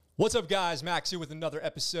What's up, guys? Max here with another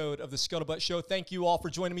episode of the Scuttlebutt Show. Thank you all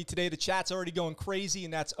for joining me today. The chat's already going crazy,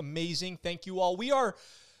 and that's amazing. Thank you all. We are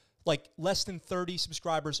like less than 30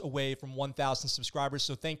 subscribers away from 1,000 subscribers,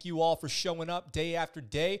 so thank you all for showing up day after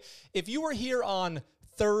day. If you were here on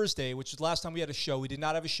Thursday, which is the last time we had a show, we did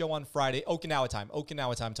not have a show on Friday. Okinawa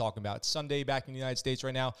time talking about. It's Sunday back in the United States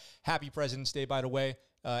right now. Happy President's Day, by the way.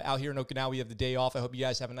 Out here in Okinawa, we have the day off. I hope you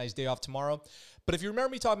guys have a nice day off tomorrow. But if you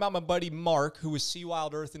remember me talking about my buddy Mark, who was Sea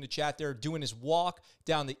Wild Earth in the chat there, doing his walk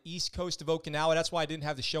down the east coast of Okinawa. That's why I didn't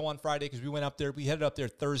have the show on Friday, because we went up there. We headed up there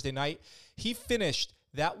Thursday night. He finished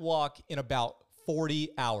that walk in about 40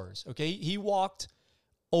 hours, okay? He walked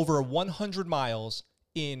over 100 miles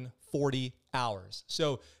in 40 hours.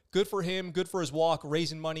 So good for him, good for his walk,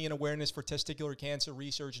 raising money and awareness for testicular cancer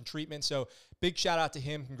research and treatment. So big shout out to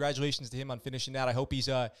him. Congratulations to him on finishing that. I hope he's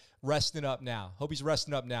resting up now.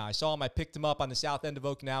 I saw him. I picked him up on the south end of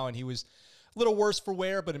Okinawa, and he was a little worse for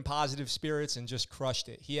wear, but in positive spirits, and just crushed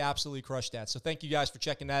it. He absolutely crushed that. So thank you guys for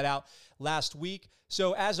checking that out last week.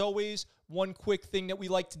 So as always, one quick thing that we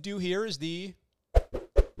like to do here is the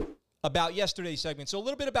About Yesterday segment. So a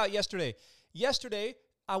little bit about yesterday. Yesterday,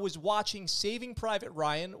 I was watching Saving Private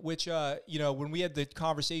Ryan, which, when we had the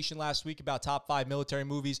conversation last week about top 5 military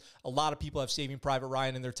movies, a lot of people have Saving Private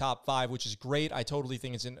Ryan in their top 5, which is great. I totally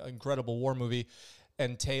think it's an incredible war movie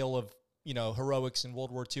and tale of, heroics in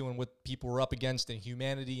World War II and what people were up against and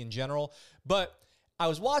humanity in general. But I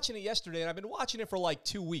was watching it yesterday, and I've been watching it for like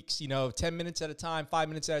 2 weeks, 10 minutes at a time, 5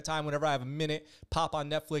 minutes at a time. Whenever I have a minute, pop on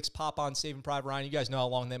Netflix, pop on Saving Private Ryan. You guys know how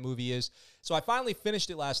long that movie is. So I finally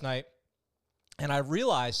finished it last night. And I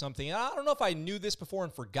realized something, and I don't know if I knew this before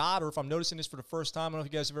and forgot, or if I'm noticing this for the first time. I don't know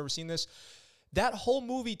if you guys have ever seen this. That whole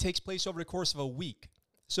movie takes place over the course of a week.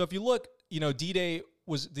 So if you look, D-Day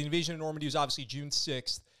was, the invasion of Normandy was obviously June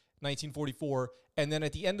 6th, 1944. And then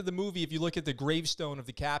at the end of the movie, if you look at the gravestone of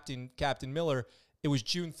the Captain Miller, it was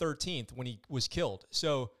June 13th when he was killed.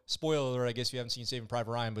 So spoiler alert, I guess if you haven't seen Saving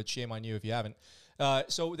Private Ryan, but shame on you if you haven't.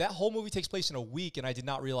 So that whole movie takes place in a week, and I did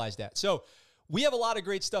not realize that. So we have a lot of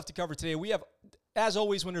great stuff to cover today. We have, as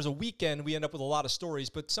always, when there's a weekend, we end up with a lot of stories.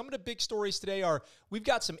 But some of the big stories today are, we've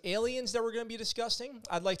got some aliens that we're going to be discussing.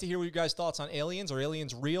 I'd like to hear what you guys' thoughts on aliens. Are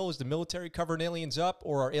aliens real? Is the military covering aliens up?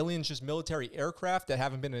 Or are aliens just military aircraft that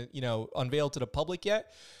haven't been, unveiled to the public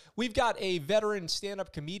yet? We've got a veteran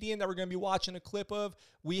stand-up comedian that we're going to be watching a clip of.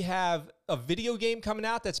 We have a video game coming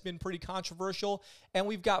out that's been pretty controversial. And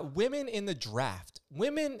we've got women in the draft.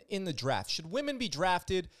 Women in the draft. Should women be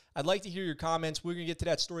drafted? I'd like to hear your comments. We're going to get to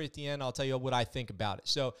that story at the end. I'll tell you what I think about it.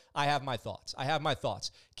 So I have my thoughts.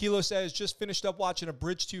 Kilo says, just finished up watching A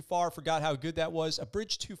Bridge Too Far. Forgot how good that was. A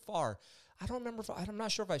Bridge Too Far. I'm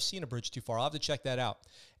not sure if I've seen A Bridge Too Far. I'll have to check that out.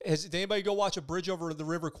 Did anybody go watch A Bridge Over the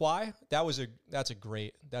River Kwai? That's a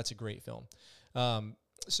great film.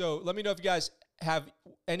 So let me know if you guys have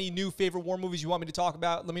any new favorite war movies you want me to talk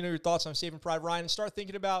about. Let me know your thoughts on Saving Private Ryan, and start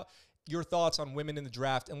thinking about your thoughts on women in the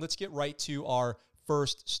draft. And let's get right to our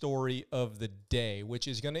first story of the day, which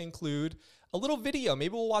is going to include a little video.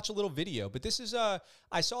 Maybe we'll watch a little video. But this is,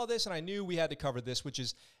 I saw this and I knew we had to cover this, which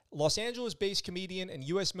is Los Angeles-based comedian and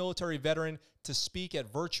U.S. military veteran to speak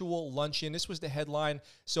at virtual luncheon. This was the headline.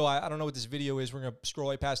 So I don't know what this video is. We're going to scroll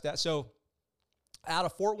right past that. So out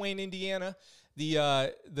of Fort Wayne, Indiana,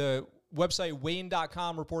 the website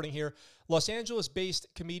Wayne.com reporting here, Los Angeles-based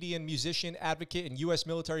comedian, musician, advocate, and U.S.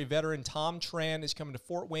 military veteran Thom Tran is coming to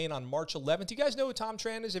Fort Wayne on March 11th. Do you guys know who Thom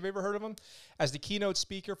Tran is? Have you ever heard of him? As the keynote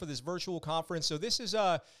speaker for this virtual conference. So this is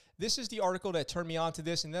the article that turned me on to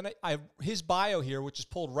this. And then his bio here, which is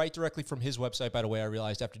pulled right directly from his website, by the way, I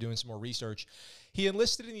realized after doing some more research. He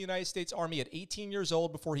enlisted in the United States Army at 18 years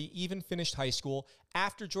old before he even finished high school.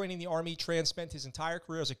 After joining the Army, Tran spent his entire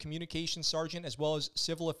career as a communications sergeant as well as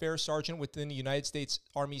civil affairs sergeant within the United States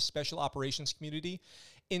Army's Special Operations Community.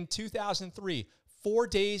 In 2003, 4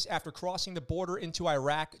 days after crossing the border into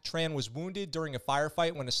Iraq, Tran was wounded during a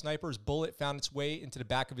firefight when a sniper's bullet found its way into the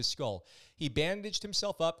back of his skull. He bandaged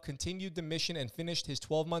himself up, continued the mission, and finished his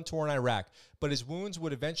 12-month tour in Iraq. But his wounds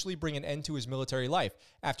would eventually bring an end to his military life.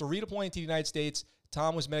 After redeploying to the United States,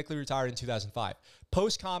 Thom was medically retired in 2005.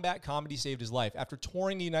 Post-combat comedy saved his life. After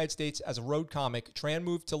touring the United States as a road comic, Tran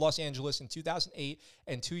moved to Los Angeles in 2008,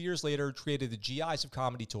 and 2 years later created the GIs of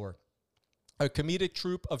Comedy Tour, a comedic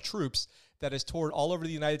troupe of troops that has toured all over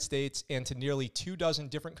the United States and to nearly 24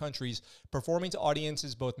 different countries, performing to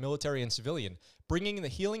audiences both military and civilian, bringing the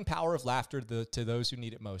healing power of laughter to those who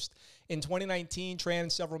need it most. In 2019, Tran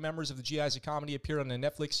and several members of the GIs of Comedy appeared on the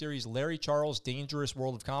Netflix series Larry Charles' Dangerous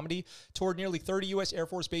World of Comedy, toured nearly 30 U.S. Air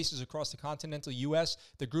Force bases across the continental U.S.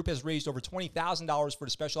 The group has raised over $20,000 for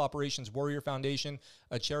the Special Operations Warrior Foundation,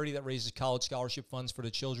 a charity that raises college scholarship funds for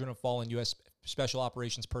the children of fallen U.S. Special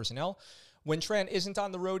Operations personnel. When Tran isn't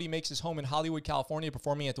on the road, he makes his home in Hollywood, California,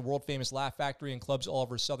 performing at the world-famous Laugh Factory and clubs all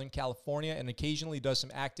over Southern California, and occasionally does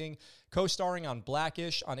some acting, co-starring on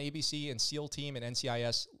Blackish on ABC and SEAL Team and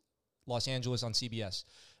NCIS Los Angeles on CBS.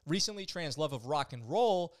 Recently, Tran's love of rock and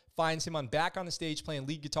roll finds him back on the stage playing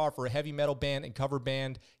lead guitar for a heavy metal band and cover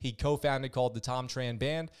band he co-founded called the Thom Tran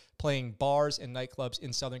Band, playing bars and nightclubs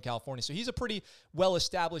in Southern California. So he's a pretty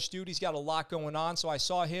well-established dude. He's got a lot going on. So I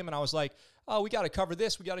saw him and I was like, oh, we got to cover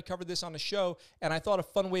this. We got to cover this on the show. And I thought a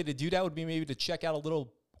fun way to do that would be maybe to check out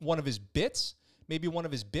one of his bits.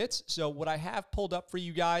 So what I have pulled up for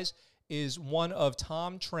you guys is one of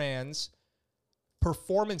Thom Tran's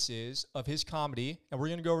performances of his comedy. And we're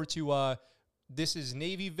going to go over to, this is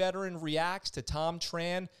Navy veteran reacts to Thom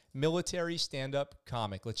Tran, military stand-up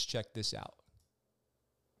comic. Let's check this out.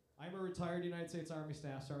 I'm a retired United States Army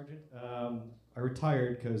Staff Sergeant. I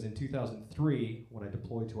retired because in 2003, when I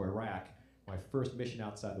deployed to Iraq, my first mission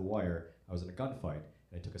outside the wire, I was in a gunfight,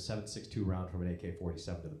 and I took a 7.62 round from an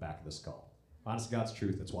AK-47 to the back of the skull. Honest to God's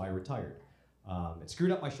truth, that's why I retired. It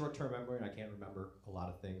screwed up my short-term memory, and I can't remember a lot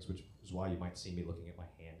of things, which is why you might see me looking at my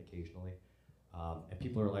hand occasionally. And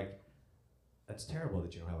people are like, that's terrible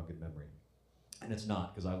that you don't have a good memory. And it's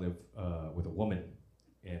not, because I live with a woman,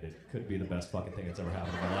 and it could be the best fucking thing that's ever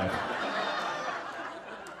happened in my life.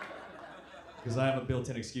 Because I have a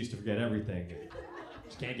built-in excuse to forget everything.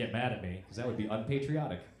 Just can't get mad at me, because that would be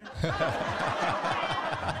unpatriotic.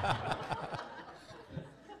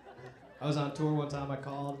 I was on tour one time, I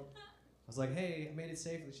called. I was like, hey, I made it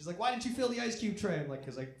safely. She's like, why didn't you fill the ice cube tray? I'm like,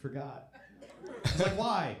 because I forgot. She's like,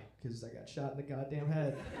 why? Because I got shot in the goddamn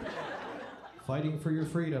head. Fighting for your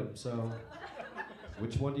freedom, so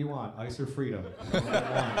which one do you want, ice or freedom? You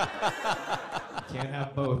can't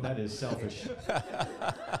have both, that is selfish.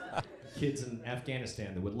 Kids in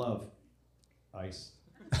Afghanistan that would love ice.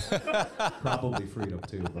 Probably freedom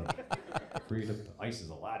too, but freedom, ice is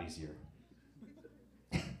a lot easier.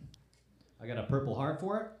 I got a Purple Heart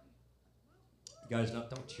for it. You guys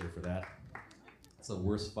don't cheer for that. It's the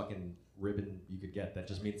worst fucking ribbon you could get. That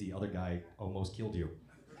just means the other guy almost killed you.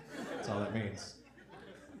 That's all that means.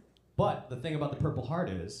 But the thing about the Purple Heart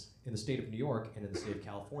is, in the state of New York and in the state of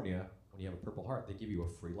California, when you have a Purple Heart, they give you a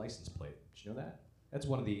free license plate. Did you know that? That's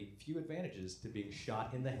one of the few advantages to being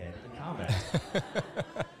shot in the head in combat.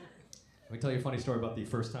 Let me tell you a funny story about the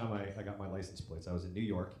first time I got my license plates. I was in New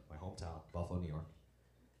York, my hometown, Buffalo, New York,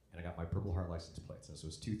 and I got my Purple Heart license plates. This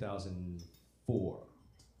was 2004,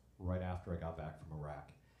 right after I got back from Iraq.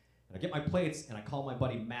 And I get my plates, and I call my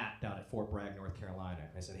buddy Matt down at Fort Bragg, North Carolina.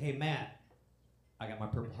 And I said, hey, Matt, I got my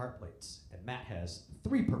Purple Heart plates. And Matt has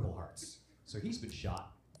 3 Purple Hearts. So he's been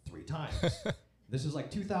shot 3 times. This is like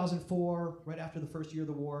 2004, right after the first year of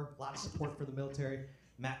the war. A lot of support for the military.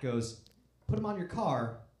 Matt goes, put them on your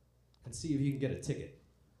car and see if you can get a ticket.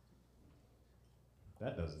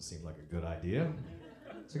 That doesn't seem like a good idea.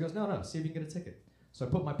 So he goes, no, see if you can get a ticket. So I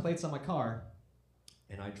put my plates on my car,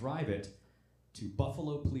 and I drive it to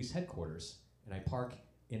Buffalo Police Headquarters, and I park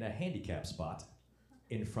in a handicap spot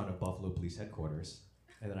in front of Buffalo Police Headquarters,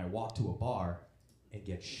 and then I walk to a bar and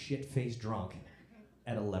get shit-faced drunk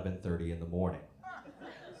at 11:30 in the morning.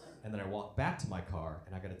 And then I walk back to my car,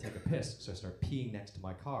 and I gotta take a piss, so I start peeing next to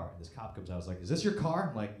my car, and this cop comes out, I was like, is this your car?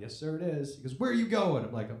 I'm like, yes sir it is. He goes, where are you going?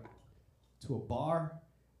 I'm like, to a bar?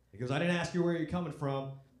 He goes, I didn't ask you where you're coming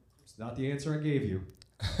from. It's not the answer I gave you.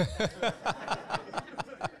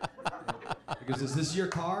 He goes, is this your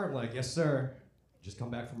car? I'm like, yes, sir. Just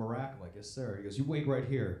come back from Iraq? I'm like, yes, sir. He goes, you wait right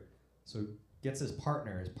here. So he gets his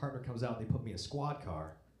partner. His partner comes out, they put me in a squad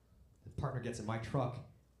car. The partner gets in my truck,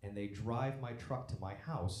 and they drive my truck to my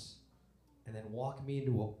house, and then walk me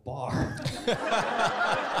into a bar.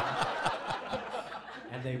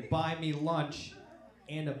 And they buy me lunch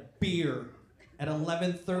and a beer at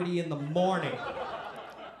 11:30 in the morning.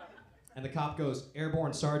 And the cop goes,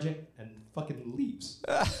 airborne sergeant, and fucking leaves.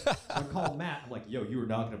 So I call Matt, I'm like, yo, you are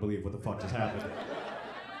not gonna believe what the fuck just happened.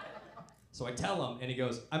 So I tell him, and he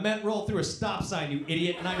goes, I meant roll through a stop sign, you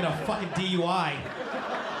idiot, and I'm gonna fucking DUI.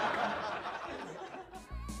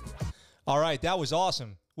 All right, that was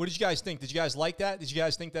awesome. What did you guys think? Did you guys like that? Did you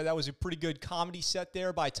guys think that that was a pretty good comedy set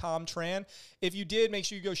there by Thom Tran? If you did, make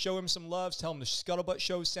sure you go show him some love. Tell him the Scuttlebutt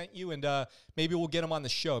Show sent you, and maybe we'll get him on the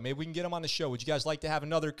show. Maybe we can get him on the show. Would you guys like to have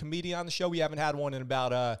another comedian on the show? We haven't had one in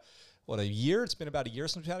about, a year? It's been about a year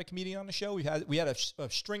since we've had a comedian on the show. We had a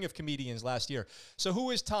string of comedians last year. So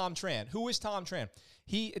who is Thom Tran? Who is Thom Tran?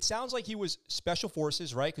 It sounds like he was Special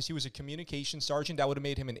Forces, right? Because he was a communications sergeant. That would have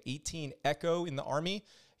made him an 18 Echo in the Army.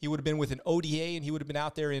 He would have been with an ODA, and he would have been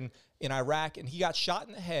out there in Iraq, and he got shot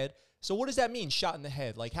in the head. So what does that mean, shot in the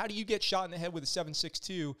head? Like, how do you get shot in the head with a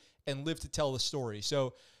 7.62 and live to tell the story?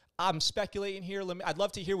 So I'm speculating here. I'd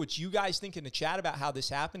love to hear what you guys think in the chat about how this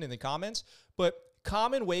happened in the comments. But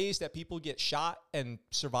common ways that people get shot and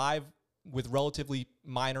survive with relatively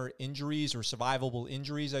minor injuries, or survivable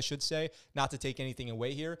injuries, I should say, not to take anything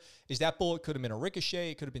away here, is that bullet could have been a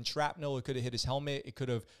ricochet, it could have been shrapnel, it could have hit his helmet, it could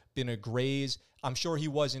have been a graze. I'm sure he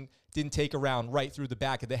didn't take a round right through the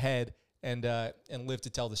back of the head and live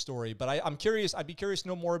to tell the story. But I'm curious. I'd be curious to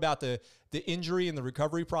know more about the injury and the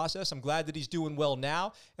recovery process. I'm glad that he's doing well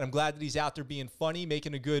now, and I'm glad that he's out there being funny,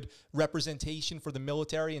 making a good representation for the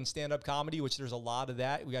military and stand-up comedy, which there's a lot of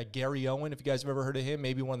that. We got Gary Owen, if you guys have ever heard of him,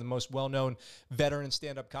 maybe one of the most well-known veteran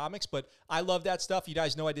stand-up comics. But I love that stuff. You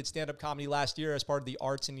guys know I did stand-up comedy last year as part of the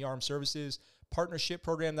Arts in the Armed Services partnership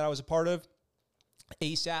program that I was a part of.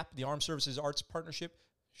 ASAP, the Armed Services Arts Partnership.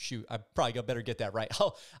 Shoot, I probably better get that right.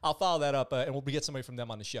 I'll follow that up, and we'll get somebody from them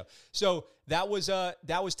on the show. So that was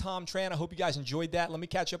Thom Tran. I hope you guys enjoyed that. Let me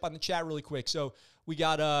catch up on the chat really quick. So we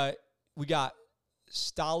got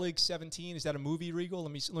Stalag 17. Is that a movie, Regal?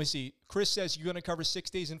 Let me see. Chris says you're going to cover 6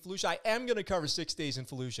 Days in Fallujah. I am going to cover 6 Days in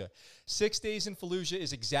Fallujah. 6 Days in Fallujah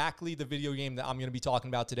is exactly the video game that I'm going to be talking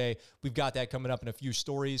about today. We've got that coming up in a few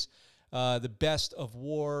stories. The Best of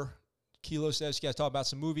War. Kilo says you guys talk about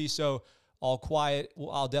some movies. So All Quiet.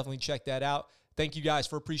 Well, I'll definitely check that out. Thank you guys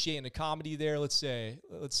for appreciating the comedy there. Let's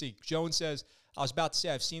see. Joan says, I was about to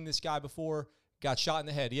say, I've seen this guy before. Got shot in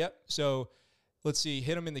the head. Yep. So let's see.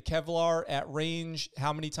 Hit him in the Kevlar at range.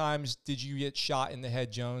 How many times did you get shot in the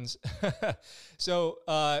head, Jones?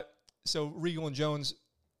 So Regal and Jones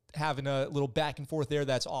having a little back and forth there.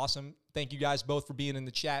 That's awesome. Thank you guys both for being in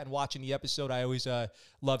the chat and watching the episode. I always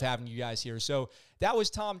love having you guys here. So that was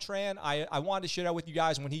Thom Tran. I wanted to share that with you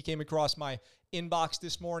guys when he came across my inbox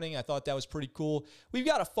this morning. I thought that was pretty cool. We've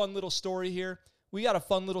got a fun little story here.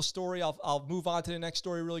 I'll move on to the next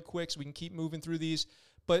story really quick so we can keep moving through these.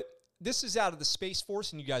 But this is out of the Space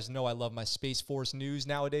Force, and you guys know I love my Space Force news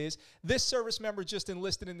nowadays. This service member just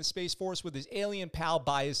enlisted in the Space Force with his alien pal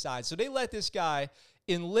by his side. So they let this guy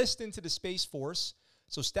enlist into the Space Force.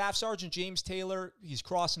 So Staff Sergeant James Taylor, he's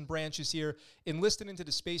crossing branches here, enlisted into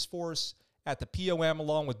the Space Force at the POM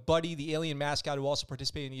along with Buddy, the alien mascot who also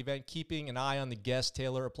participated in the event, keeping an eye on the guest.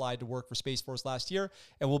 Taylor applied to work for Space Force last year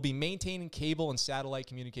and will be maintaining cable and satellite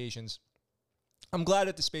communications. I'm glad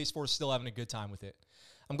that the Space Force is still having a good time with it.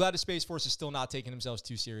 I'm glad the Space Force is still not taking themselves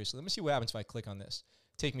too seriously. Let me see what happens if I click on this.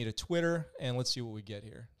 Take me to Twitter, and let's see what we get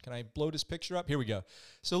here. Can I blow this picture up? Here we go.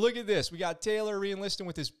 So look at this. We got Taylor re-enlisting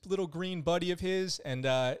with his little green buddy of his, and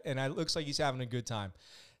it looks like he's having a good time.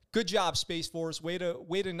 Good job, Space Force. Way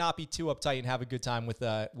to not be too uptight and have a good time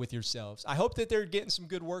with yourselves. I hope that they're getting some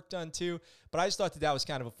good work done too, but I just thought that was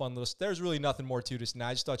kind of a fun little. There's really nothing more to this, and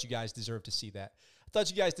I just thought you guys deserved to see that. I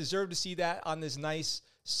thought you guys deserved to see that on this nice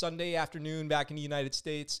Sunday afternoon back in the United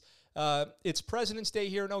States. It's President's Day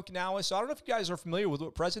here in Okinawa, so I don't know if you guys are familiar with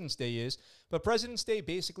what President's Day is, but President's Day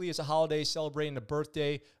basically is a holiday celebrating the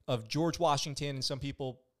birthday of George Washington, and some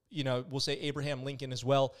people, will say Abraham Lincoln as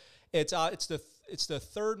well. It's the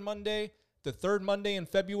third Monday in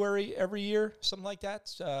February every year, something like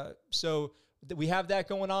that. So we have that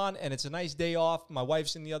going on, and it's a nice day off. My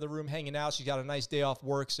wife's in the other room hanging out. She's got a nice day off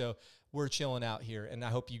work, so we're chilling out here, and I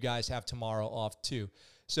hope you guys have tomorrow off too.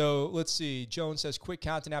 So let's see. Joan says, quick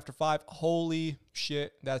counting after 5. Holy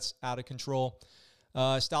shit, that's out of control.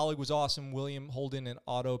 Stalag was awesome. William Holden and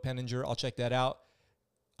Otto Penninger. I'll check that out.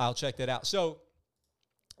 So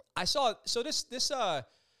I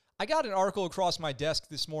got an article across my desk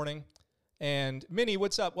this morning. And Minnie,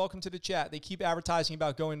 what's up? Welcome to the chat. They keep advertising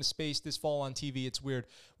about going to space this fall on TV. It's weird.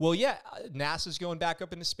 Well, yeah, NASA's going back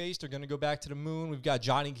up into space. They're going to go back to the moon. We've got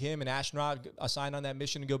Johnny Kim, an astronaut, assigned on that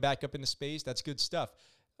mission to go back up into space. That's good stuff.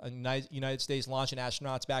 United States launching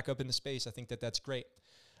astronauts back up into space. I think that's great.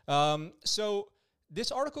 So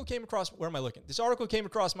this article came across, where am I looking? This article came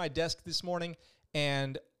across my desk this morning,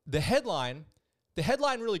 and the headline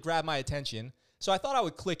really grabbed my attention. So I thought I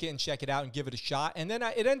would click it and check it out and give it a shot. And then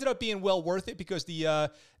it ended up being well worth it because the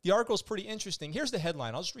article is pretty interesting. Here's the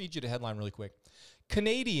headline. I'll just read you the headline really quick.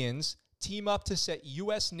 Canadians team up to set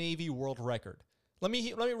U.S. Navy world record. Let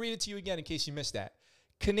me read it to you again in case you missed that.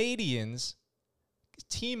 Canadians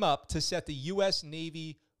team up to set the U.S.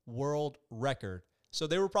 Navy world record. So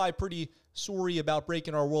they were probably pretty sorry about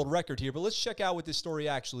breaking our world record here, but let's check out what this story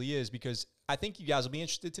actually is, because I think you guys will be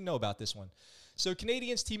interested to know about this one. So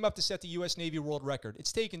Canadians team up to set the U.S. Navy world record.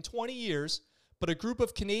 It's taken 20 years, but a group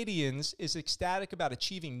of Canadians is ecstatic about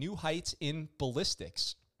achieving new heights in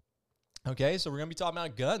ballistics. Okay, so we're going to be talking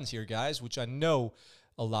about guns here, guys, which I know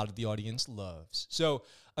a lot of the audience loves. So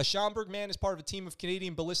a Schomburg man is part of a team of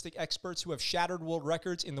Canadian ballistic experts who have shattered world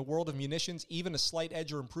records in the world of munitions. Even a slight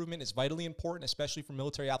edge or improvement is vitally important, especially for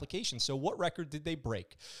military applications. So what record did they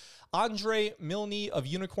break? Andre Milne of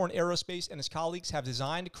Unicorn Aerospace and his colleagues have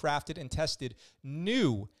designed, crafted, and tested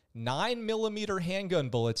new 9mm handgun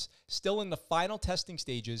bullets still in the final testing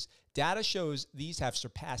stages. Data shows these have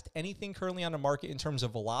surpassed anything currently on the market in terms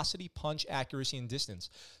of velocity, punch, accuracy, and distance.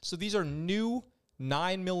 So these are new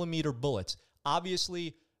 9mm bullets.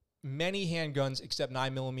 Obviously, many handguns accept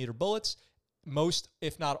 9mm bullets. Most,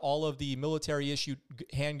 if not all, of the military-issued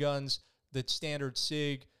handguns, the standard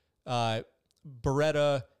SIG,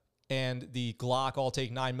 Beretta, and the Glock all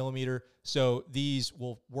take 9mm. So these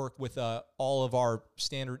will work with all of our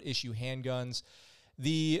standard issue handguns.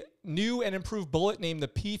 The new and improved bullet, named the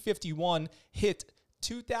P51, hit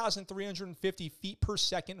 2,350 feet per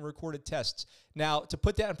second in recorded tests. Now, to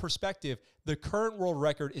put that in perspective, the current world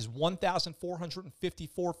record is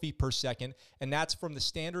 1,454 feet per second, and that's from the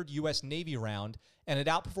standard U.S. Navy round, and it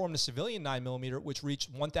outperformed the civilian 9mm, which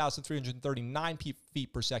reached 1,339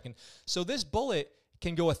 feet per second. So this bullet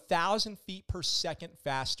can go 1,000 feet per second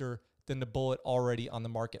faster than the bullet already on the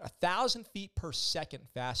market. 1,000 feet per second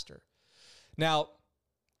faster. Now,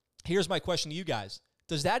 here's my question to you guys.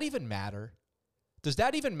 Does that even matter? Does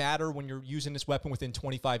that even matter when you're using this weapon within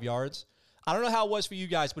 25 yards? I don't know how it was for you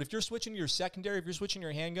guys, but if you're switching to your secondary, if you're switching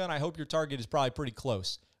your handgun, I hope your target is probably pretty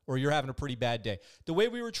close, or you're having a pretty bad day. The way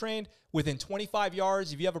we were trained, within 25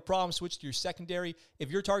 yards, if you have a problem, switch to your secondary.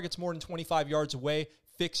 If your target's more than 25 yards away,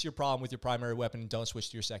 fix your problem with your primary weapon and don't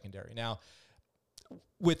switch to your secondary. Now,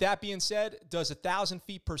 with that being said, does 1,000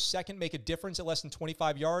 feet per second make a difference at less than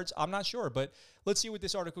 25 yards? I'm not sure, but let's see what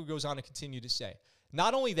this article goes on to continue to say.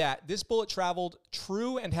 Not only that, this bullet traveled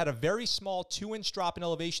true and had a very small 2-inch drop in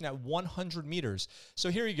elevation at 100 meters. So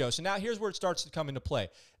here you go. So now here's where it starts to come into play.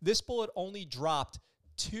 This bullet only dropped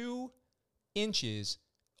 2 inches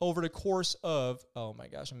over the course of, oh my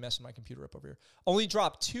gosh, I'm messing my computer up over here. Only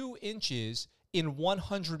dropped 2 inches in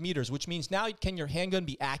 100 meters, which means now can your handgun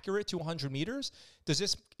be accurate to 100 meters? Does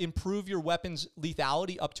this improve your weapon's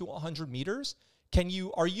lethality up to 100 meters?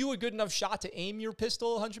 Are you a good enough shot to aim your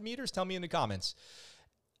pistol 100 meters? Tell me in the comments.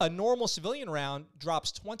 A normal civilian round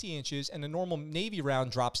drops 20 inches and a normal Navy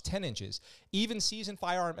round drops 10 inches. Even seasoned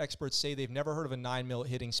firearm experts say they've never heard of a 9mm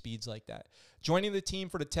hitting speeds like that. Joining the team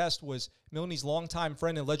for the test was Milne's longtime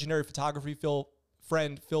friend and legendary photography Phil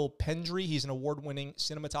Pendry. He's an award-winning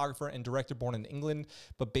cinematographer and director born in England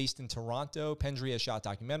but based in Toronto. Pendry has shot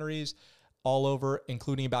documentaries all over,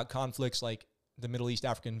 including about conflicts like the Middle East,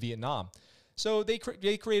 Africa, and Vietnam. So they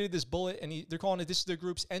created this bullet, and they're calling it, this is the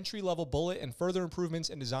group's entry-level bullet, and further improvements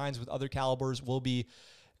and designs with other calibers will be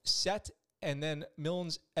set, and then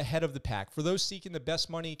Milne's ahead of the pack. For those seeking the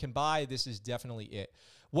best money can buy, this is definitely it.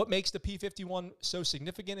 What makes the P51 so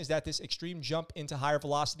significant is that this extreme jump into higher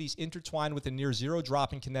velocities intertwined with a near zero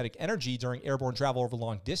drop in kinetic energy during airborne travel over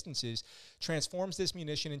long distances transforms this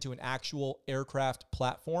munition into an actual aircraft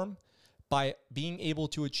platform by being able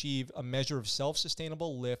to achieve a measure of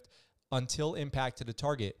self-sustainable lift until impact to the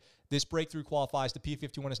target. This breakthrough qualifies the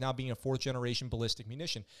P51 as now being a 4th-generation ballistic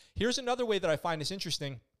munition. Here's another way that I find this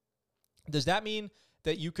interesting. Does that mean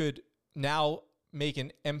that you could now make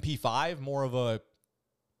an MP5 more of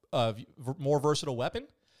a more versatile weapon?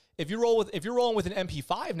 If you're rolling with an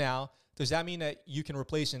MP5 now, does that mean that you can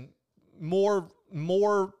replace more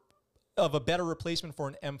of a better replacement for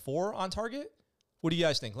an M4 on target? What do you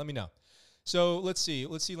guys think? Let me know. So let's see.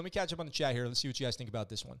 Let me catch up on the chat here. Let's see what you guys think about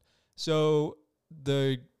this one. So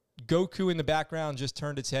the Goku in the background just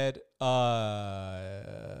turned its head.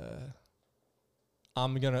 I'm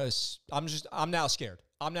now scared.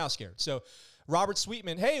 So Robert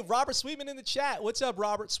Sweetman. Hey, Robert Sweetman in the chat. What's up,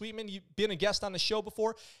 Robert Sweetman? You've been a guest on the show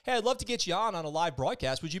before. Hey, I'd love to get you on a live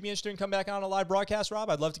broadcast. Would you be interested in coming back on a live broadcast, Rob?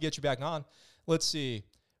 I'd love to get you back on. Let's see.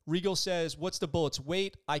 Regal says, what's the bullet's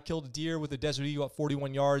weight? I killed a deer with a Desert Eagle at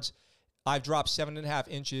 41 yards. I've dropped 7.5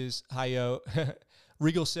 inches. Hi-yo.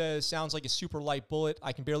 Regal says, sounds like a super light bullet.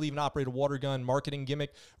 I can barely even operate a water gun. Marketing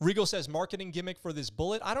gimmick. Regal says, marketing gimmick for this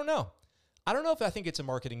bullet? I don't know. I don't know if I think it's a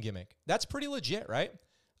marketing gimmick. That's pretty legit, right?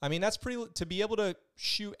 I mean, to be able to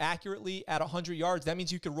shoot accurately at 100 yards, that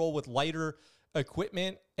means you could roll with lighter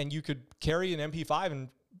equipment, and you could carry an MP5 and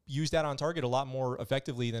use that on target a lot more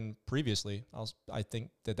effectively than previously. I think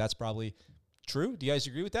that's probably true. Do you guys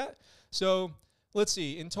agree with that? So let's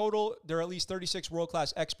see. In total, there are at least 36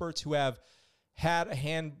 world-class experts who have had a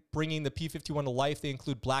hand bringing the P-51 to life. They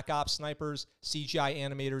include Black Ops snipers, CGI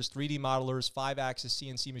animators, 3D modelers, 5-axis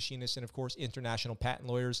CNC machinists, and of course, international patent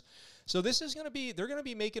lawyers. So this is going to be, they're going to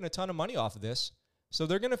be making a ton of money off of this. So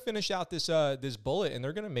they're going to finish out this this bullet, and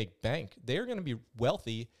they're going to make bank. They're going to be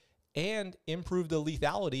wealthy and improve the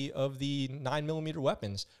lethality of the 9mm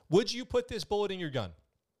weapons. Would you put this bullet in your gun?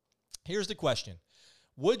 Here's the question.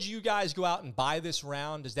 Would you guys go out and buy this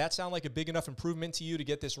round? Does that sound like a big enough improvement to you to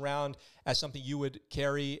get this round as something you would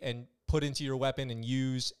carry and put into your weapon and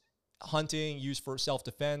use hunting, use for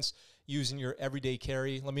self-defense, use in your everyday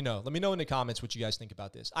carry? Let me know. Let me know in the comments what you guys think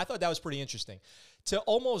about this. I thought that was pretty interesting. To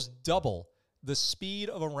almost double the speed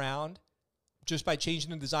of a round just by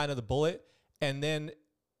changing the design of the bullet and then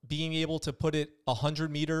being able to put it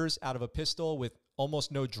 100 meters out of a pistol with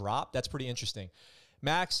almost no drop, that's pretty interesting.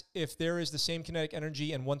 Max, if there is the same kinetic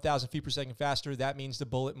energy and 1,000 feet per second faster, that means the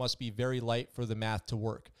bullet must be very light for the math to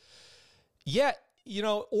work. Yeah, you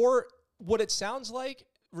know, or what it sounds like,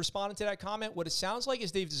 responding to that comment, what it sounds like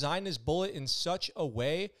is they've designed this bullet in such a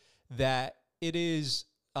way that it is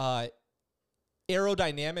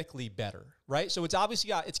aerodynamically better, right? So it's obviously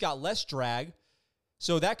got less drag.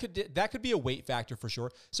 So that could be a weight factor for sure.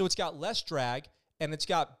 So it's got less drag and it's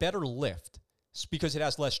got better lift because it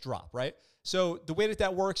has less drop, right? So the way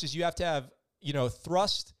that works is you have to have, you know,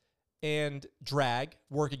 thrust and drag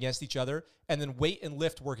work against each other, and then weight and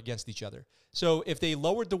lift work against each other. So if they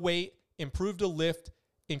lowered the weight, improved the lift,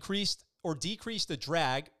 increased or decreased the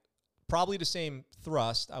drag, probably the same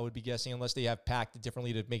thrust, I would be guessing, unless they have packed it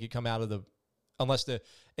differently to make it come out of the, unless the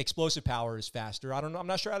explosive power is faster. I don't know. I'm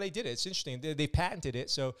not sure how they did it. It's interesting. They patented it.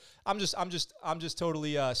 So I'm just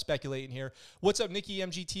totally speculating here. What's up, Nikki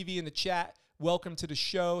MGTV in the chat? Welcome to the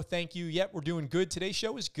show. Thank you. Yep, we're doing good. Today's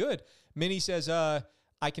show is good. Minnie says,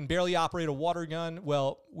 I can barely operate a water gun.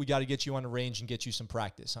 Well, we got to get you on the range and get you some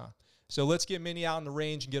practice, huh? So let's get Minnie out on the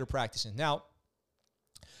range and get her practicing. Now,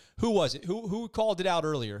 who was it? Who called it out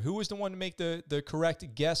earlier? Who was the one to make the correct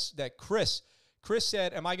guess that Chris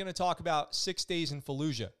said, am I going to talk about 6 days in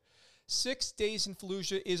Fallujah? 6 days in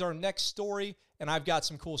Fallujah is our next story, and I've got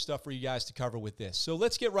some cool stuff for you guys to cover with this. So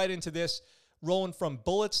let's get right into this. Rolling from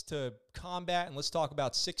bullets to combat, and let's talk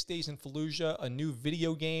about 6 days in Fallujah, a new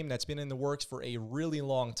video game that's been in the works for a really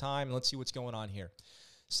long time. Let's see what's going on here.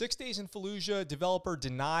 6 days in Fallujah, developer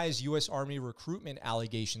denies U.S. Army recruitment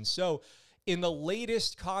allegations. So in the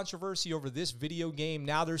latest controversy over this video game,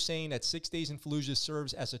 now they're saying that 6 days in Fallujah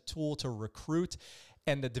serves as a tool to recruit,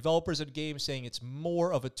 and the developers of the game saying it's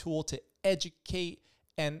more of a tool to educate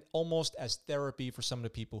and almost as therapy for some of the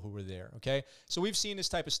people who were there, okay? So we've seen this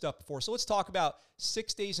type of stuff before. So let's talk about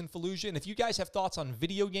 6 days in Fallujah. And if you guys have thoughts on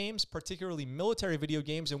video games, particularly military video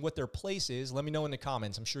games, and what their place is, let me know in the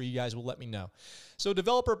comments. I'm sure you guys will let me know. So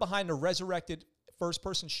developer behind the resurrected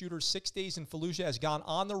first-person shooter 6 days in Fallujah has gone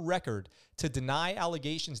on the record to deny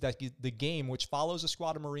allegations that the game, which follows a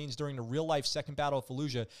squad of Marines during the real-life Second Battle of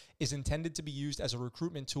Fallujah, is intended to be used as a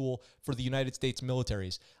recruitment tool for the United States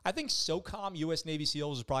militaries. I think SOCOM U.S. Navy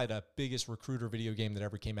SEALs is probably the biggest recruiter video game that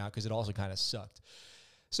ever came out because it also kind of sucked.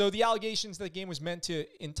 So the allegations that the game was meant to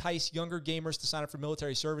entice younger gamers to sign up for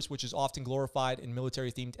military service, which is often glorified in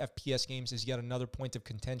military-themed FPS games, is yet another point of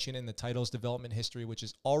contention in the title's development history, which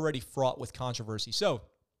is already fraught with controversy. So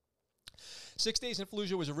 6 Days in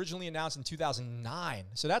Fallujah was originally announced in 2009.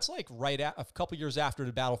 So that's like a couple years after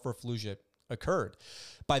the Battle for Fallujah occurred,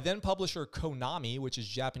 by then publisher Konami, which is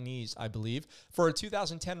Japanese, I believe, for a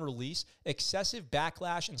 2010 release. Excessive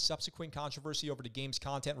backlash and subsequent controversy over the game's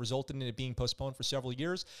content resulted in it being postponed for several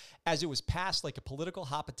years, as it was passed like a political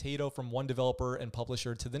hot potato from one developer and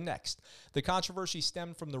publisher to the next. The controversy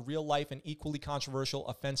stemmed from the real-life and equally controversial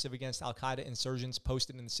offensive against Al-Qaeda insurgents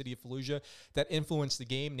posted in the city of Fallujah that influenced the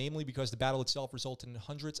game, namely because the battle itself resulted in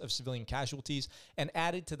hundreds of civilian casualties and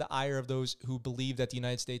added to the ire of those who believed that the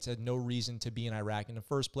United States had no reason to be in Iraq in the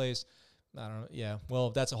first place. I don't know. Yeah, well,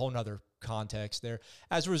 that's a whole nother context there.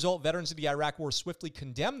 As a result, veterans of the Iraq War swiftly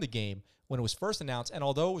condemned the game when it was first announced, and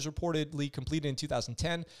although it was reportedly completed in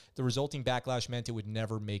 2010, the resulting backlash meant it would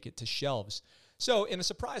never make it to shelves. So, in a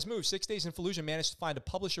surprise move, 6 Days in Fallujah managed to find a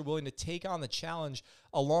publisher willing to take on the challenge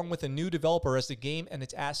along with a new developer, as the game and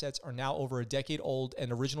its assets are now over a decade old,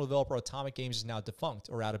 and original developer Atomic Games is now defunct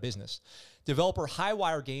or out of business. Developer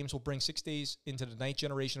Highwire Games will bring 6 Days into the ninth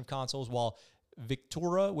generation of consoles, while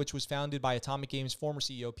Victura, which was founded by Atomic Games' former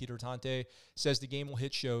CEO Peter Tante, says the game will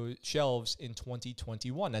hit shelves in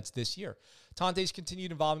 2021. That's this year. Tante's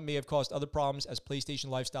continued involvement may have caused other problems, as PlayStation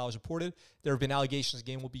Lifestyle has reported. There have been allegations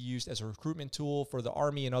the game will be used as a recruitment tool for the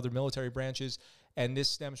Army and other military branches, and this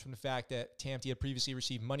stems from the fact that Tante had previously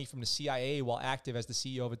received money from the CIA while active as the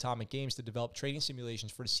CEO of Atomic Games to develop training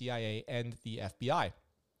simulations for the CIA and the FBI.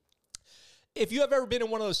 If you have ever been in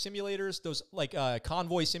one of those simulators, those like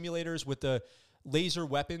convoy simulators with the laser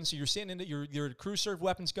weapons, so you're sitting in it, you're a crew served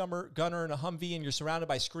weapons gunner in a Humvee, and you're surrounded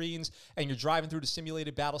by screens, and you're driving through the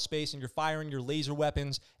simulated battle space, and you're firing your laser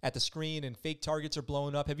weapons at the screen, and fake targets are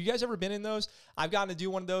blowing up. Have you guys ever been in those? I've gotten to do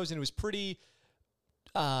one of those, and it was pretty.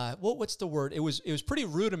 What's the word? It was pretty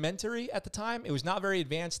rudimentary at the time. It was not very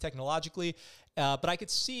advanced technologically, but I could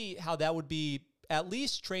see how that would be at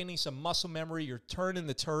least training some muscle memory. You're turning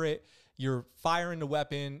the turret, you're firing the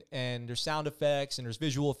weapon, and there's sound effects and there's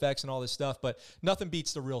visual effects and all this stuff, but nothing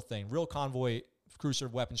beats the real thing. Real convoy crew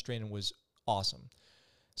served weapons training was awesome.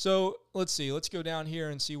 So let's see. Let's go down here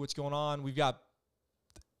and see what's going on. We've got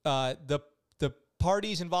the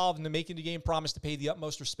parties involved in the making of the game promise to pay the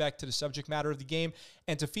utmost respect to the subject matter of the game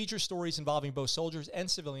and to feature stories involving both soldiers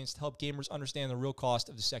and civilians to help gamers understand the real cost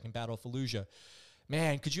of the Second Battle of Fallujah.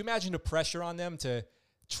 Man, could you imagine the pressure on them to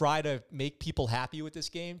try to make people happy with this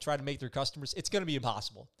game, try to make their customers? It's going to be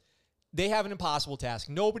impossible. They have an impossible task.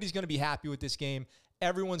 Nobody's going to be happy with this game.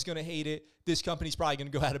 Everyone's going to hate it. This company's probably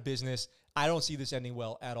going to go out of business. I don't see this ending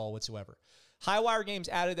well at all whatsoever. Highwire Games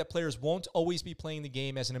added that players won't always be playing the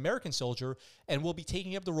game as an American soldier and will be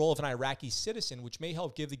taking up the role of an Iraqi citizen, which may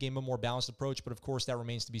help give the game a more balanced approach, but of course that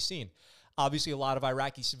remains to be seen. Obviously, a lot of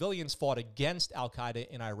Iraqi civilians fought against al-Qaeda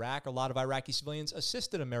in Iraq. A lot of Iraqi civilians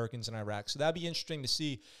assisted Americans in Iraq. So that'd be interesting to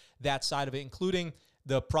see that side of it, including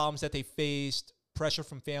the problems that they faced, pressure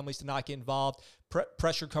from families to not get involved,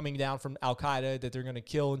 pressure coming down from al-Qaeda that they're going to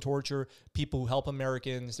kill and torture people who help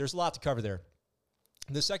Americans. There's a lot to cover there.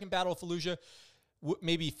 The Second Battle of Fallujah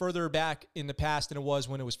may be further back in the past than it was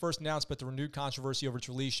when it was first announced, but the renewed controversy over its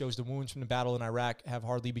release shows the wounds from the battle in Iraq have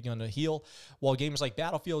hardly begun to heal. While games like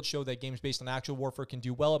Battlefield show that games based on actual warfare can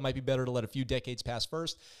do well, it might be better to let a few decades pass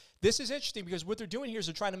first. This is interesting because what they're doing here is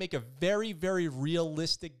they're trying to make a very, very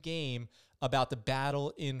realistic game about the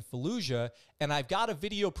battle in Fallujah, and I've got a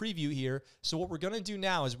video preview here. So what we're going to do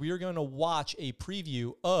now is we are going to watch a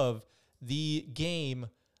preview of the game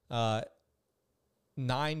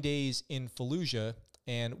 9 days in Fallujah,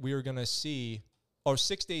 and we are going to see, or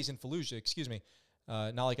 6 days in Fallujah, excuse me.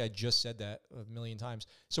 Not like I just said that a million times.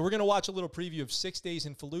 So we're going to watch a little preview of 6 days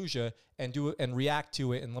in Fallujah and do it and react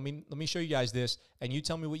to it. And let me show you guys this, and you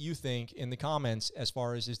tell me what you think in the comments as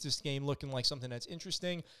far as, is this game looking like something that's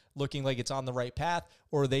interesting, looking like it's on the right path,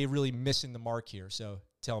 or are they really missing the mark here? So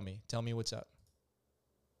tell me what's up.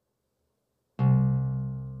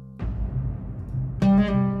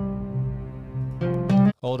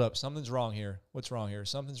 Hold up. Something's wrong here. What's wrong here?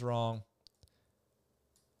 Something's wrong.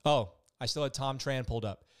 Oh, I still had Thom Tran pulled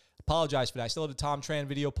up. Apologize for that. I still had a Thom Tran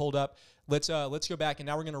video pulled up. Let's go back, and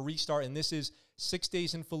now we're going to restart, and this is 6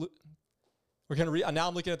 days in Fallujah. We're going to now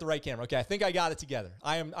I'm looking at the right camera. Okay, I think I got it together.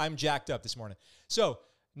 I'm jacked up this morning. So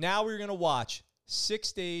now we're going to watch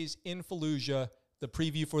 6 days in Fallujah, the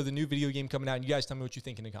preview for the new video game coming out, and you guys tell me what you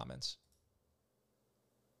think in the comments.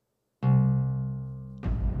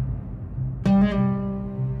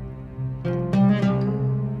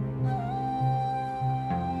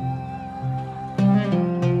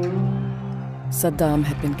 Saddam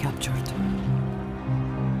had been captured.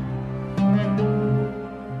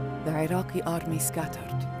 The Iraqi army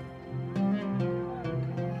scattered.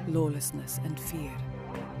 Lawlessness and fear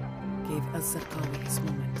gave al-Zarqawi his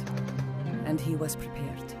moment, and he was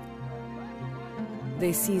prepared.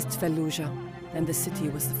 They seized Fallujah, and the city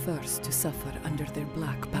was the first to suffer under their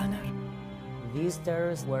black banner. These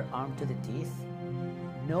terrorists were armed to the teeth.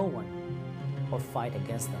 No one would fight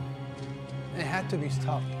against them. It had to be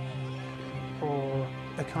stopped, or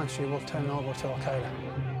the country will turn over to al-Qaeda.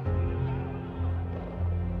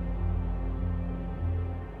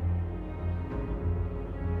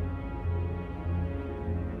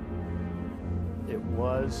 It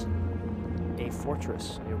was a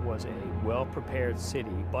fortress. It was a well-prepared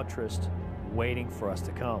city, buttressed, waiting for us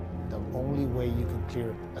to come. The only way you can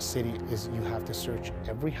clear a city is you have to search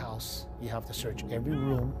every house, you have to search every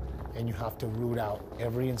room, and you have to root out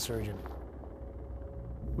every insurgent.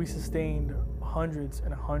 We sustained hundreds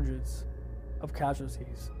and hundreds of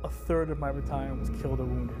casualties. A third of my battalion was killed or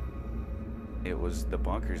wounded. It was the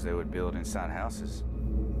bunkers they would build inside houses.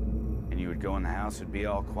 And you would go in the house, it'd be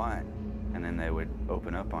all quiet. And then they would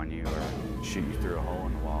open up on you or shoot you through a hole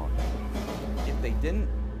in the wall. If they didn't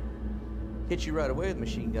hit you right away with a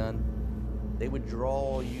machine gun, they would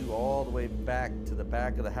draw you all the way back to the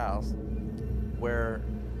back of the house where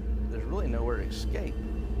there's really nowhere to escape.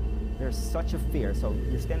 There's such a fear, so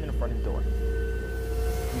you're standing in front of the door.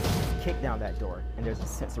 You kick down that door, and there's a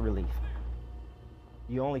sense of relief.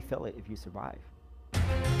 You only feel it if you survive.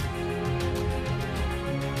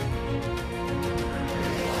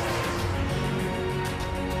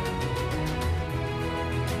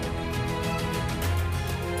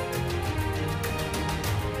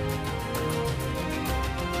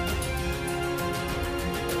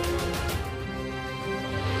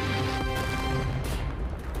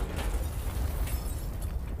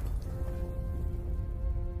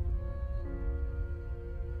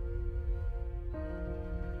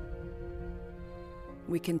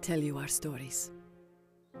 We can tell you our stories.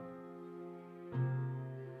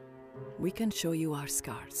 We can show you our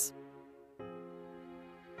scars.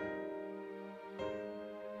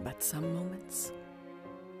 But some moments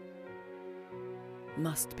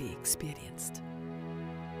must be experienced.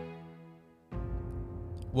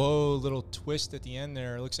 Whoa, little twist at the end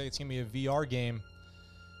there. Looks like it's going to be a VR game.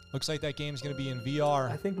 Looks like that game's going to be in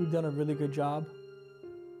VR. I think we've done a really good job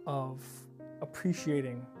of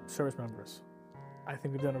appreciating service members. I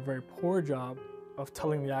think we've done a very poor job of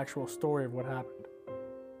telling the actual story of what happened.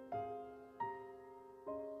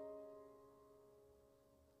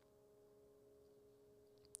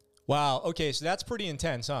 Wow. Okay, so that's pretty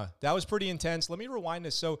intense, huh? That was pretty intense. Let me rewind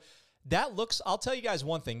this. So that looks, I'll tell you guys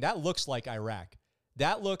one thing. That looks like Iraq.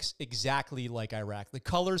 That looks exactly like Iraq. The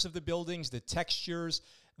colors of the buildings, the textures,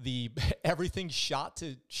 the everything shot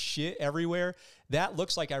to shit everywhere. That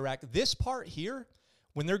looks like Iraq. This part here,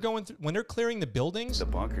 when they're going through, when they're clearing the buildings, The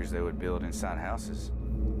bunkers they would build inside houses.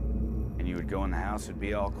 And you would go in the house, it'd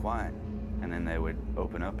be all quiet. And then they would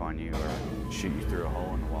open up on you or shoot you through a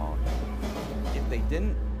hole in the wall. If they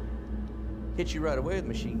didn't hit you right away with a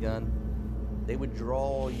machine gun, they would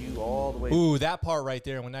draw you all the way. ooh, that part right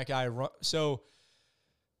there when that guy so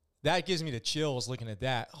that gives me the chills looking at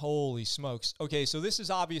that. Holy smokes. Okay, so this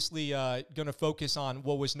is obviously going to focus on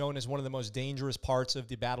what was known as one of the most dangerous parts of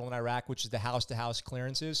the battle in Iraq, which is the house-to-house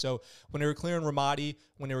clearances. So when they were clearing Ramadi,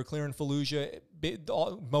 when they were clearing Fallujah,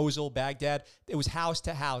 Mosul, Baghdad, it was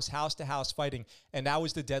house-to-house fighting. And that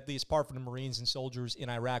was the deadliest part for the Marines and soldiers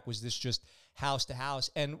in Iraq, was this just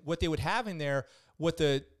house-to-house. And what they would have in there, what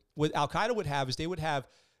Al-Qaeda would have is they would have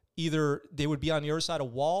either they would be on the other side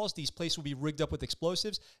of walls. These places would be rigged up with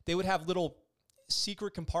explosives. They would have little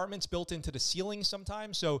secret compartments built into the ceiling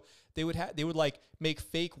sometimes. So they would like make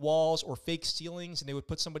fake walls or fake ceilings, and they would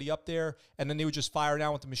put somebody up there, and then they would just fire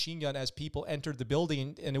down with the machine gun as people entered the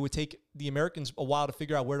building. And it would take the Americans a while to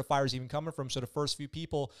figure out where the fire is even coming from. So the first few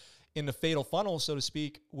people in the fatal funnel, so to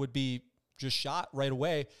speak, would be just shot right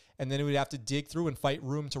away. And then it would have to dig through and fight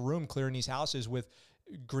room to room, clearing these houses with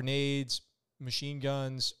grenades, machine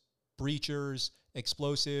guns, breachers,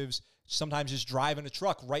 explosives, sometimes just driving a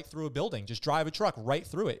truck right through a building. Just drive a truck right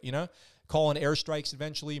through it, you know? Calling airstrikes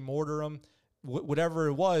eventually, mortar them, whatever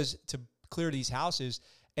it was to clear these houses.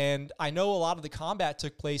 And I know a lot of the combat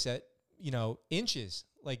took place at, inches.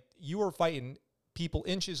 Like, you were fighting people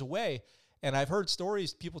inches away. And I've heard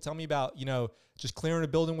stories, people tell me about, just clearing a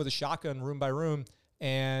building with a shotgun room by room.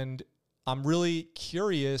 And I'm really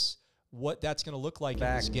curious what that's going to look like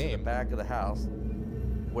in this game. To the back of the house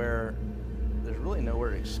where there's really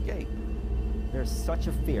nowhere to escape. There's such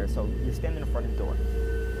a fear, so you're standing in front of the door.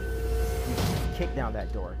 You kick down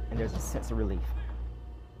that door, and there's a sense of relief.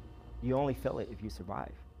 You only feel it if you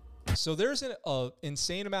survive. So there's an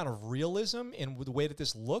insane amount of realism in the way that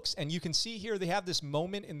this looks, and you can see here they have this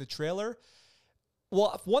moment in the trailer.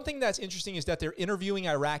 Well, one thing that's interesting is that they're interviewing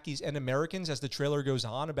Iraqis and Americans as the trailer goes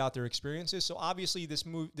on about their experiences. So obviously this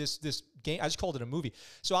game, I just called it a movie.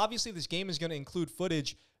 So obviously this game is going to include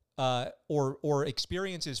footage or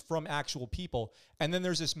experiences from actual people. And then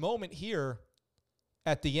there's this moment here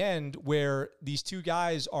at the end where these two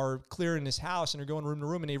guys are clearing this house and are going room to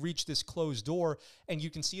room, and they reach this closed door, and you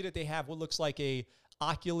can see that they have what looks like a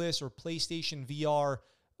Oculus or PlayStation VR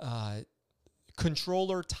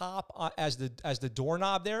controller top as the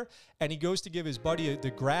doorknob there, and he goes to give his buddy the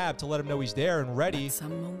grab to let him know he's there and ready,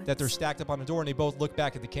 that they're stacked up on the door, and they both look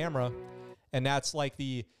back at the camera, and that's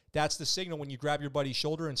the signal when you grab your buddy's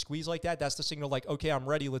shoulder and squeeze like that. That's the signal like, okay, I'm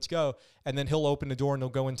ready, let's go. And then he'll open the door and they'll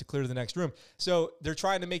go in to clear the next room. So they're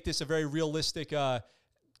trying to make this a very realistic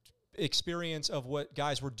experience of what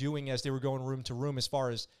guys were doing as they were going room to room as far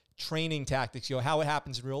as training tactics, how it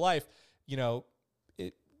happens in real life,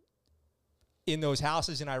 in those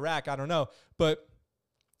houses in Iraq, I don't know. But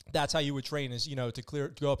that's how you would train is,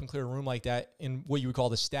 to go up and clear a room like that in what you would call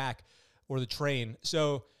the stack or the train.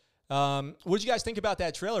 So What did you guys think about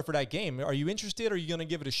that trailer for that game? Are you interested? Are you going to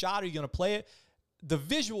give it a shot? Are you going to play it? The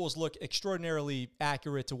visuals look extraordinarily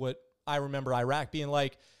accurate to what I remember Iraq being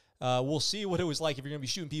like. We'll see what it was like if you're going to be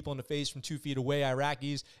shooting people in the face from 2 feet away,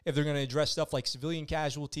 Iraqis, if they're going to address stuff like civilian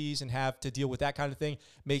casualties and have to deal with that kind of thing,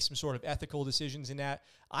 make some sort of ethical decisions in that.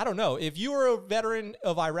 I don't know. If you were a veteran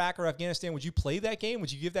of Iraq or Afghanistan, would you play that game?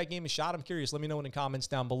 Would you give that game a shot? I'm curious. Let me know in the comments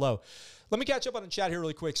down below. Let me catch up on the chat here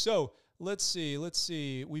really quick. So let's see.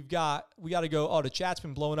 We got to go. Oh, the chat's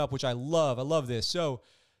been blowing up, which I love. I love this. So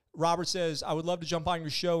Robert says, I would love to jump on your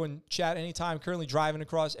show and chat anytime. Currently driving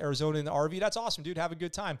across Arizona in the RV. That's awesome, dude. Have a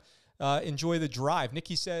good time. Enjoy the drive.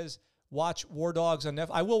 Nikki says, watch War Dogs on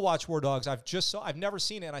Netflix. I will watch War Dogs. I've never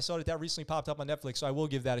seen it, and I saw that recently popped up on Netflix, so I will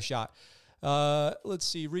give that a shot. Let's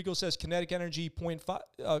see. Regal says, kinetic energy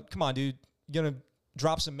 0.5. Come on, dude. You're going to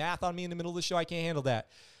drop some math on me in the middle of the show? I can't handle that.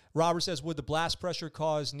 Robert says, would the blast pressure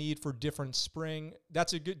cause need for different spring?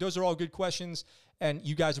 Those are all good questions. And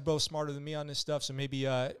you guys are both smarter than me on this stuff, so maybe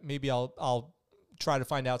I'll try to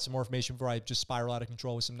find out some more information before I just spiral out of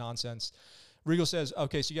control with some nonsense. Regal says,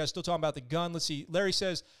 okay, so you guys still talking about the gun. Let's see. Larry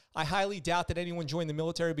says, I highly doubt that anyone joined the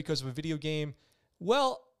military because of a video game.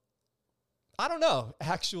 Well, I don't know,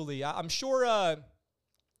 actually. I'm sure,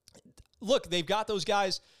 look, they've got those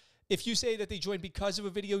guys. If you say that they joined because of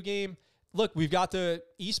a video game, look, we've got the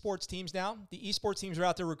esports teams now. The esports teams are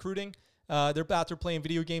out there recruiting. They're out there playing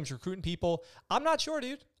video games, recruiting people. I'm not sure,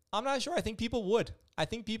 dude. I'm not sure. I think people would. I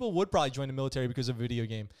think people would probably join the military because of a video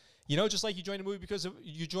game. You know, just like you joined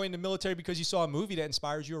you joined the military because you saw a movie that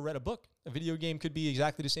inspires you or read a book. A video game could be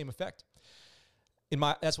exactly the same effect.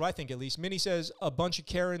 That's what I think, at least. Minnie says, a bunch of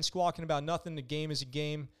Karens squawking about nothing. The game is a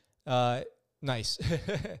game. Nice.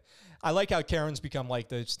 I like how Karens become like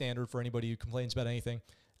the standard for anybody who complains about anything.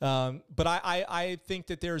 But I think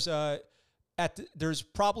that there's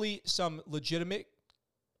probably some legitimate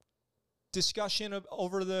discussion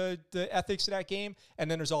over the ethics of that game, and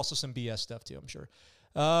then there's also some BS stuff too, I'm sure.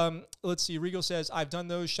 Let's see. Regal says, I've done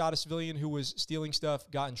those. Shot a civilian who was stealing stuff,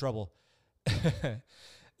 got in trouble.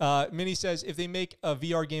 Minnie says, if they make a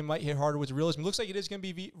VR game, might hit harder with realism. Looks like it is going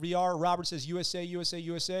to be VR. Robert says, USA, USA,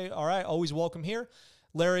 USA. All right, always welcome here.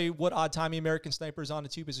 Larry, what odd timing American Sniper is on the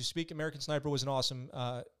tube as we speak. American Sniper was an awesome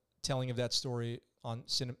telling of that story on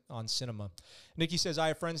cinema. Nikki says, I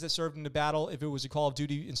have friends that served in the battle. If it was a Call of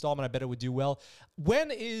Duty installment, I bet it would do well.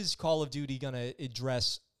 When is Call of Duty going to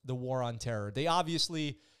address the war on terror? They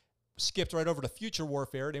obviously skipped right over to future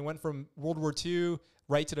warfare. They went from World War II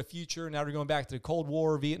right to the future. Now they're going back to the Cold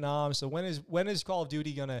War, Vietnam. So when is Call of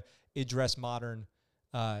Duty going to address modern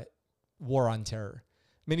war on terror?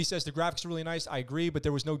 Minnie says the graphics are really nice. I agree, but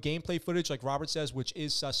there was no gameplay footage, like Robert says, which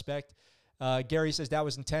is suspect. Gary says that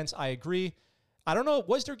was intense. I agree. I don't know.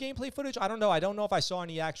 Was there gameplay footage? I don't know. I don't know if I saw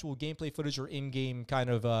any actual gameplay footage or in-game kind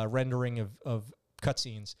of rendering of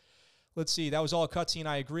cutscenes. Let's see. That was all a cutscene.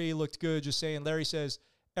 I agree. Looked good. Just saying. Larry says,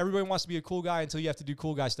 everybody wants to be a cool guy until you have to do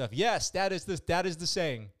cool guy stuff. Yes, that is the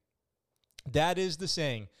saying. That is the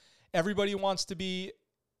saying. Everybody wants to be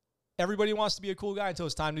a cool guy until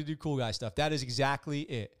it's time to do cool guy stuff. That is exactly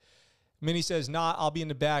it. Minnie says, nah, I'll be in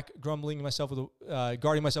the back guarding myself with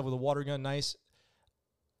a water gun. Nice.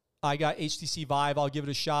 I got HTC Vive. I'll give it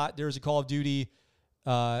a shot. There's a Call of Duty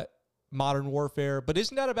Modern Warfare. But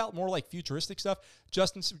isn't that about more like futuristic stuff?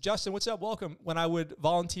 Justin, what's up? Welcome. When I would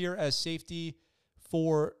volunteer as safety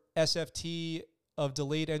for SFT of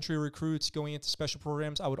delayed entry recruits going into special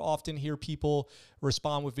programs, I would often hear people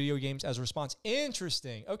respond with video games as a response.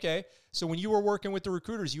 Interesting. Okay. So when you were working with the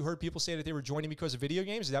recruiters, you heard people say that they were joining because of video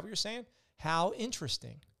games. Is that what you're saying? How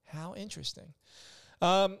interesting. How interesting.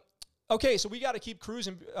 Okay, so we got to keep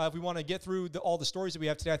cruising if we want to get through all the stories that we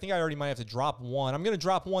have today. I think I already might have to drop one. I'm going to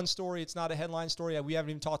drop one story. It's not a headline story. We haven't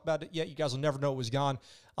even talked about it yet. You guys will never know it was gone.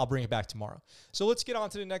 I'll bring it back tomorrow. So let's get on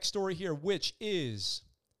to the next story here, which is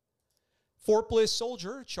Fort Bliss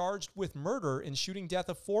soldier charged with murder and shooting death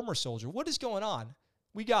of former soldier. What is going on?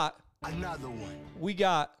 We got another one. We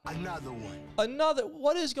got another one.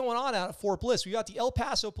 What is going on out at Fort Bliss? We got the El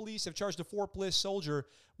Paso police have charged a Fort Bliss soldier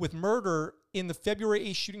with murder in the February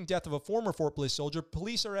 8th shooting death of a former Fort Bliss soldier.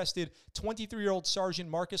 Police arrested 23-year-old Sergeant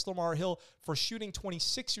Marcus Lamar Hill for shooting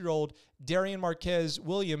 26-year-old Darian Marquez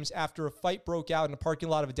Williams after a fight broke out in the parking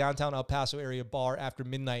lot of a downtown El Paso area bar after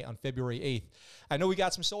midnight on February 8th. I know we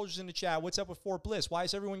got some soldiers in the chat. What's up with Fort Bliss? Why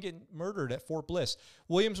is everyone getting murdered at Fort Bliss?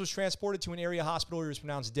 Williams was transported to an area hospital where he was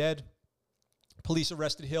pronounced dead. Police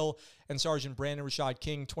arrested Hill and Sergeant Brandon Rashad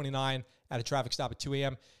King, 29, at a traffic stop at 2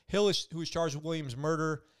 a.m. Hill, who is charged with Williams'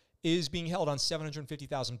 murder, is being held on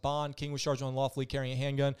 $750,000 bond. King was charged with unlawfully carrying a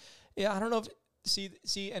handgun. Yeah, I don't know if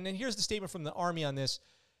see, and then here's the statement from the Army on this.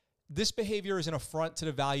 This behavior is an affront to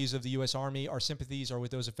the values of the U.S. Army. Our sympathies are with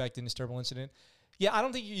those affected in this terrible incident. Yeah, I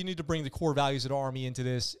don't think you need to bring the core values of the Army into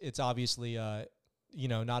this. It's obviously,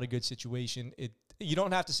 not a good situation. You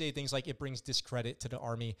don't have to say things like it brings discredit to the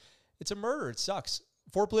Army. It's a murder. It sucks.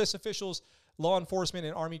 Fort Bliss officials, law enforcement,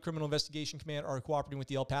 and Army Criminal Investigation Command are cooperating with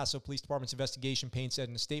the El Paso Police Department's investigation, Payne said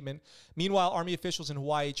in a statement. Meanwhile, Army officials in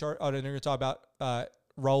Hawaii they're going to talk about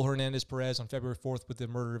Raul Hernandez Perez on February 4th with the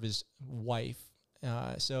murder of his wife.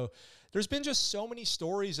 So there's been just so many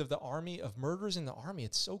stories of the Army, of murders in the Army.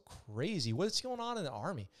 It's so crazy. What's going on in the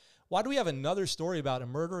Army? Why do we have another story about a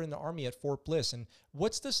murder in the Army at Fort Bliss? And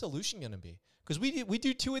what's the solution going to be? Because we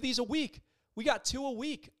do 2 of these a week. We got 2 a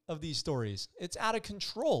week of these stories. It's out of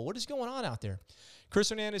control. What is going on out there? Chris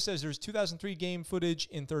Hernandez says there's 2003 game footage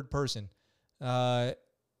in third person.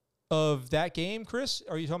 Of that game, Chris?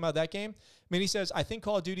 Are you talking about that game? Minnie says, I think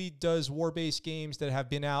Call of Duty does war-based games that have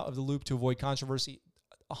been out of the loop to avoid controversy.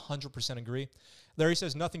 100% agree. Larry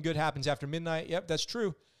says, nothing good happens after midnight. Yep, that's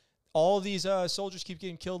true. All of these soldiers keep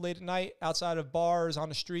getting killed late at night, outside of bars, on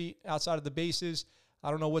the street, outside of the bases. I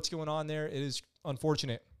don't know what's going on there. It is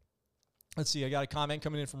unfortunate. Let's see. I got a comment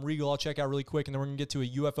coming in from Regal. I'll check out really quick, and then we're going to get to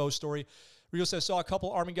a UFO story. Regal says, saw a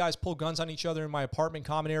couple Army guys pull guns on each other in my apartment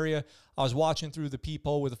common area. I was watching through the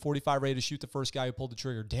peephole with a .45 ready to shoot the first guy who pulled the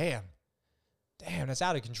trigger. Damn, that's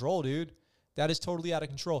out of control, dude. That is totally out of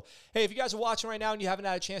control. Hey, if you guys are watching right now and you haven't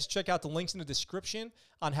had a chance to check out the links in the description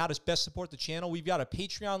on how to best support the channel, we've got a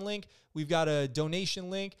Patreon link. We've got a donation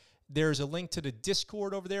link. There's a link to the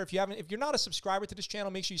Discord over there. If you're not a subscriber to this channel,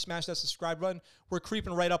 make sure you smash that subscribe button. We're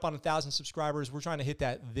creeping right up on 1,000 subscribers. We're trying to hit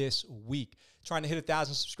that this week. Trying to hit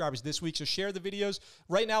 1,000 subscribers this week. So share the videos.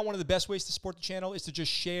 Right now, one of the best ways to support the channel is to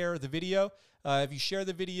just share the video. If you share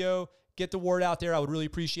the video, get the word out there. I would really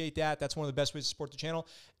appreciate that. That's one of the best ways to support the channel.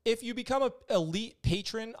 If you become an elite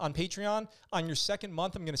patron on Patreon, on your second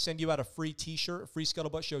month, I'm going to send you out a free t-shirt, a free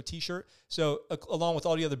Scuttlebutt Show t-shirt. So along with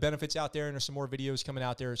all the other benefits out there, and there's some more videos coming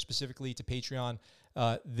out there specifically to Patreon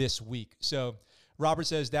this week. So Robert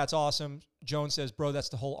says, that's awesome. Jones says, bro, that's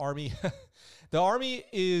the whole Army. The Army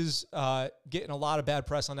is getting a lot of bad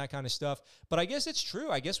press on that kind of stuff. But I guess it's true.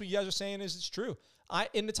 I guess what you guys are saying is it's true.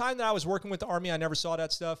 In the time that I was working with the Army, I never saw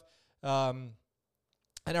that stuff.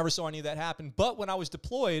 I never saw any of that happen. But when I was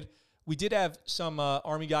deployed, we did have some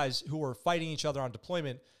Army guys who were fighting each other on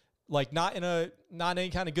deployment, like not in any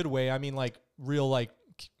kind of good way. I mean, like real,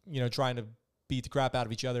 trying to beat the crap out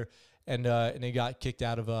of each other, and they got kicked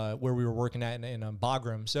out of where we were working at in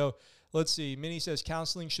Bagram. So let's see. Minnie says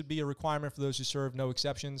counseling should be a requirement for those who serve, no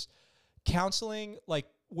exceptions. Counseling, like,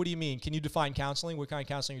 what do you mean? Can you define counseling? What kind of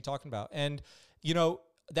counseling are you talking about? And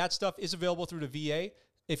that stuff is available through the VA.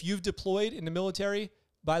 If you've deployed in the military,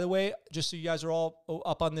 by the way, just so you guys are all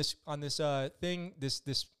up on this thing,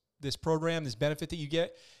 this program, this benefit that you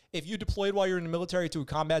get, if you deployed while you're in the military to a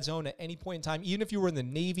combat zone at any point in time, even if you were in the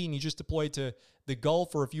Navy and you just deployed to the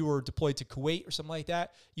Gulf, or if you were deployed to Kuwait or something like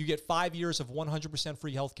that, you get 5 years of 100%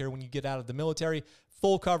 free healthcare when you get out of the military,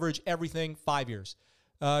 full coverage, everything, 5 years.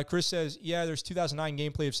 Chris says, yeah, there's 2009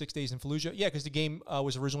 gameplay of 6 Days in Fallujah. Yeah, because the game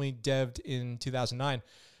was originally devved in 2009.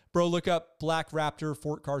 Bro, look up Black Raptor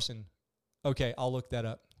Fort Carson. Okay, I'll look that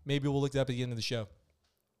up. Maybe we'll look that up at the end of the show.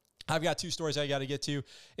 I've got 2 stories I got to get to,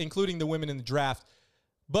 including the women in the draft.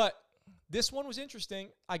 But this one was interesting.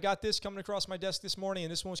 I got this coming across my desk this morning,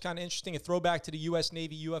 and this one was kind of interesting. A throwback to the U.S.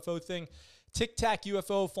 Navy UFO thing. Tic Tac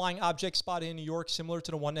UFO flying object spotted in New York, similar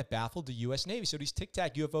to the one that baffled the U.S. Navy. So these Tic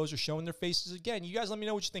Tac UFOs are showing their faces again. You guys let me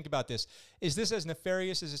know what you think about this. Is this as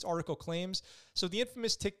nefarious as this article claims? So the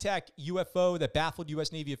infamous Tic Tac UFO that baffled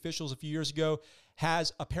U.S. Navy officials a few years ago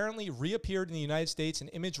has apparently reappeared in the United States. An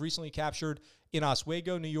image recently captured in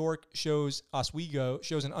Oswego, New York, shows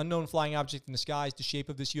an unknown flying object in the skies. The shape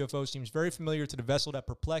of this UFO seems very familiar to the vessel that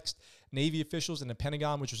perplexed Navy officials and the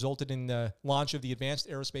Pentagon, which resulted in the launch of the Advanced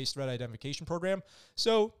Aerospace Threat Identification Program.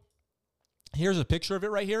 So here's a picture of it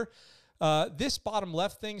right here. This bottom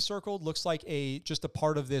left thing circled looks like just a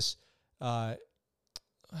part of this, what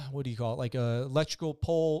do you call it? Like a electrical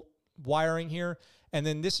pole wiring here. And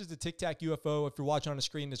then this is the Tic Tac UFO. If you're watching on the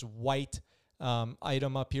screen, this white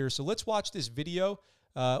item up here. So let's watch this video.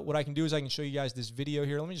 What I can do is I can show you guys this video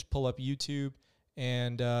here. Let me just pull up YouTube.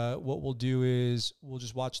 And what we'll do is we'll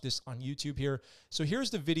just watch this on YouTube here. So here's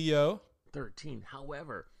the video. 13.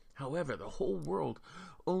 However, the whole world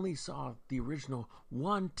only saw the original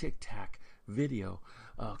one Tic Tac video.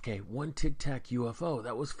 One Tic Tac UFO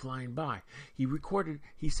that was flying by.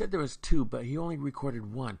 He said there was 2, but he only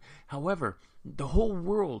recorded 1. However, the whole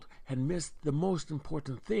world had missed the most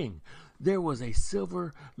important thing. There was a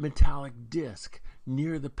silver metallic disc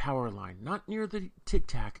near the power line, not near the Tic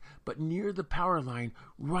Tac, but near the power line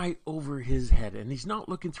right over his head. And he's not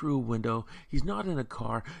looking through a window. He's not in a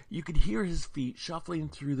car. You could hear his feet shuffling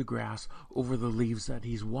through the grass over the leaves that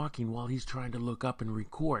he's walking while he's trying to look up and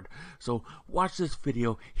record. So watch this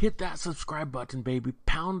video, hit that subscribe button, baby,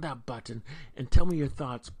 pound that button, and tell me your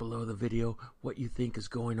thoughts below the video, what you think is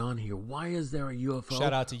going on here. Why is there a UFO?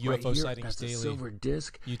 Shout out to UFO right here? Sightings That's Daily a silver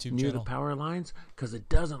disc YouTube near channel. the power lines, because it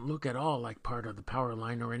doesn't look at all like part of the power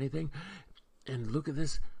line or anything. And look at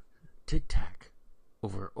this Tic Tac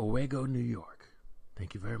over Owego, New York.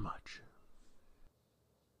 Thank you very much.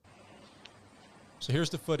 So here's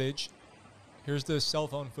the footage. Here's the cell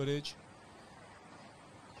phone footage.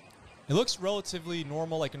 It looks relatively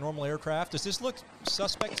normal, like a normal aircraft. Does this look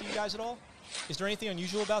suspect to you guys at all? Is there anything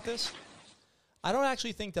unusual about this? I don't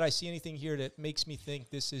actually think that I see anything here that makes me think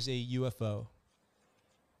this is a UFO.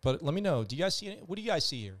 But let me know. Do you guys see any, what do you guys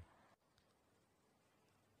see here?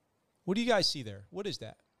 What do you guys see there? What is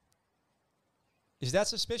that? Is that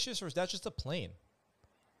suspicious, or is that just a plane?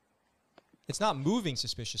 It's not moving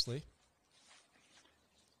suspiciously.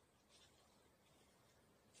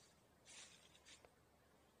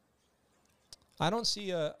 I don't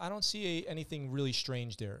see anything really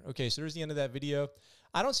strange there. Okay, so there's the end of that video.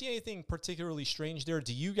 I don't see anything particularly strange there.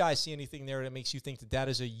 Do you guys see anything there that makes you think that that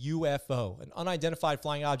is a UFO, an unidentified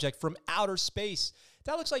flying object from outer space?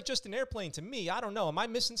 That looks like just an airplane to me. I don't know. Am I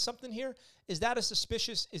missing something here? Is that a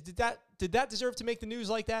suspicious? Did that deserve to make the news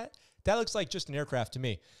like that? That looks like just an aircraft to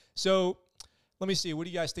me. So let me see. What do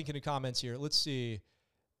you guys think in the comments here? Let's see.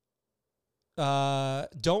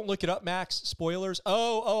 Don't look it up, Max. Spoilers.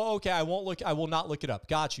 Oh, okay. I will not look it up.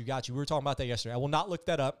 Got you. We were talking about that yesterday. I will not look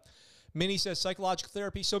that up. Minnie says psychological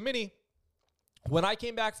therapy. So Minnie, when I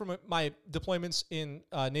came back from my deployments in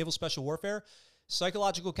Naval Special Warfare,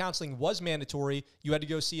 psychological counseling was mandatory. You had to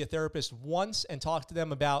go see a therapist once and talk to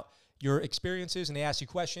them about your experiences, and they ask you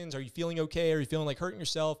questions. Are you feeling okay? Are you feeling like hurting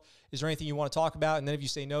yourself? Is there anything you want to talk about? And then if you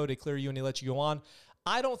say no, they clear you and they let you go on.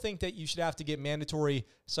 I don't think that you should have to get mandatory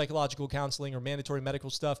psychological counseling or mandatory medical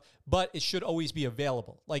stuff, but it should always be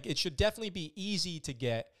available. Like, it should definitely be easy to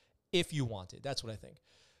get if you want it. That's what I think.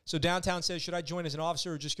 So Downtown says, should I join as an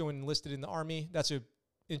officer or just go enlisted in the Army? That's an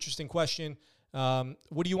interesting question.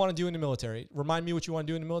 What do you want to do in the military? Remind me what you want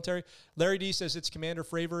to do in the military. Larry D says it's Commander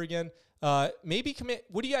Fravor again. What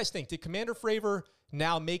do you guys think? Did Commander Fravor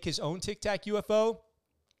now make his own Tic Tac UFO?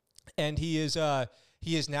 And he is now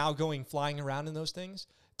flying around in those things.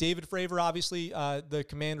 David Fravor, obviously, the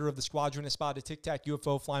commander of the squadron, has spotted a Tic Tac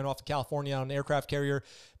UFO flying off of California on an aircraft carrier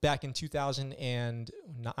back in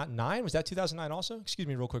 2009. Was that 2009 also? Excuse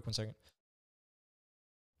me real quick, 1 second.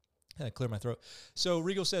 I clear my throat. So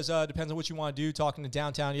Regal says, depends on what you want to do. Talking to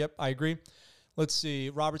Downtown. Yep, I agree. Let's see.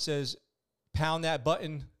 Robert says, pound that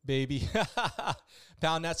button, baby.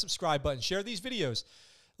 Pound that subscribe button. Share these videos.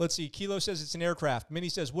 Let's see. Kilo says it's an aircraft. Minnie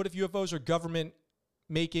says, what if UFOs are government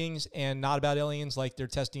makings and not about aliens, like they're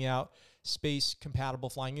testing out space-compatible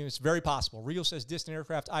flying units? Very possible. Regal says distant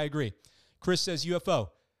aircraft. I agree. Chris says UFO.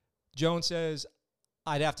 Joan says,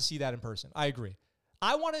 I'd have to see that in person. I agree.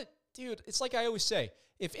 I want to, dude, it's like I always say,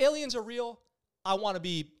 if aliens are real, I want to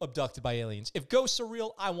be abducted by aliens. If ghosts are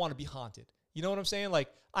real, I want to be haunted. You know what I'm saying? Like,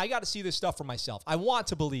 I got to see this stuff for myself. I want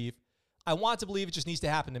to believe. It just needs to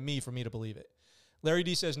happen to me for me to believe it. Larry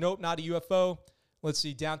D says, nope, not a UFO. Let's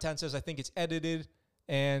see. Downtown says, I think it's edited.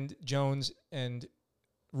 And Jones and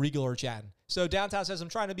Regal are chatting. So Downtown says, I'm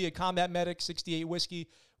trying to be a combat medic, 68 whiskey.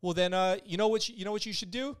 Well, then, you know what you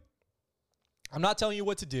should do? I'm not telling you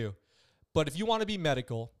what to do. But if you want to be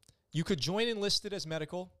medical, you could join enlisted as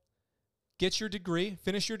medical, get your degree,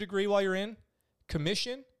 finish your degree while you're in,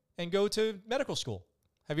 commission, and go to medical school.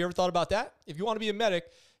 Have you ever thought about that? If you want to be a medic,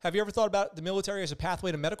 have you ever thought about the military as a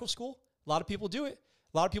pathway to medical school? A lot of people do it.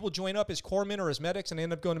 A lot of people join up as corpsmen or as medics and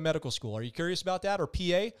end up going to medical school. Are you curious about that? Or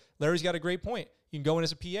PA? Larry's got a great point. You can go in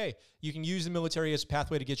as a PA. You can use the military as a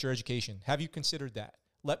pathway to get your education. Have you considered that?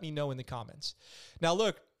 Let me know in the comments. Now,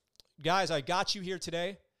 look, guys, I got you here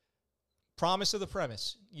today. Promise of the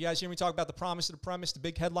premise. You guys hear me talk about the promise of the premise, the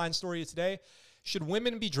big headline story of today. Should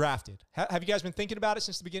women be drafted? Have you guys been thinking about it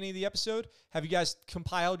since the beginning of the episode? Have you guys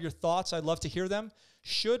compiled your thoughts? I'd love to hear them.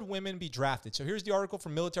 Should women be drafted? So here's the article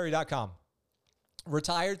from military.com.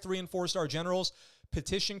 Retired 3- and 4-star generals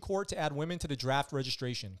petition court to add women to the draft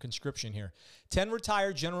registration. Conscription here. 10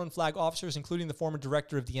 retired general and flag officers, including the former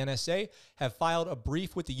director of the NSA, have filed a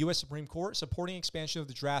brief with the U.S. Supreme Court supporting expansion of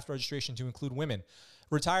the draft registration to include women.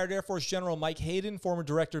 Retired Air Force General Mike Hayden, former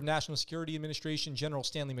Director of National Security Administration General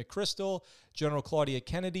Stanley McChrystal, General Claudia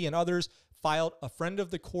Kennedy, and others filed a friend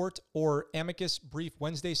of the court or amicus brief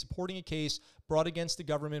Wednesday supporting a case brought against the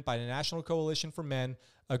government by the National Coalition for Men,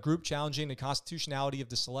 a group challenging the constitutionality of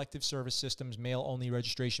the Selective Service System's male-only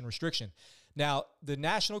registration restriction. Now, the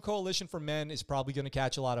National Coalition for Men is probably going to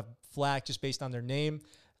catch a lot of flack just based on their name,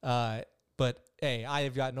 but hey, I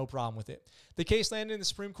have got no problem with it. The case landed in the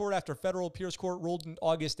Supreme Court after a federal appeals court ruled in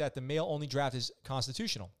August that the male-only draft is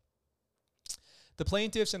constitutional. The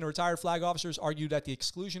plaintiffs and the retired flag officers argued that the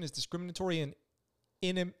exclusion is discriminatory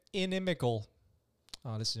and inimical.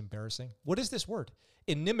 Oh, this is embarrassing. What is this word?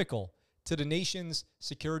 Inimical to the nation's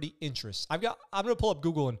security interests. I'm going to pull up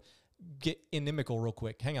Google and get inimical real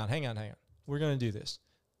quick. Hang on. We're going to do this.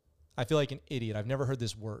 I feel like an idiot. I've never heard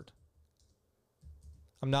this word.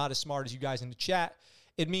 I'm not as smart as you guys in the chat.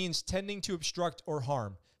 It means tending to obstruct or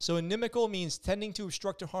harm. So inimical means tending to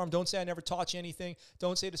obstruct or harm. Don't say I never taught you anything.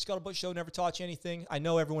 Don't say the Scuttlebutt Show never taught you anything. I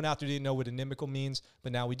know everyone out there didn't know what inimical means,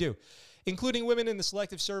 but now we do. Including women in the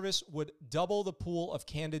selective service would double the pool of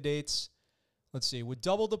candidates. Would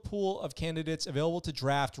double the pool of candidates available to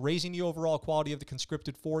draft, raising the overall quality of the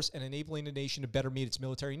conscripted force and enabling the nation to better meet its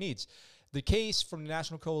military needs. The case from the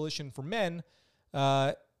National Coalition for Men,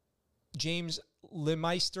 James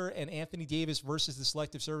Lemeister and Anthony Davis versus the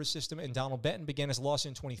Selective Service System and Donald Benton began as a lawsuit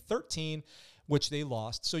in 2013, which they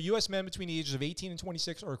lost. So U.S. men between the ages of 18 and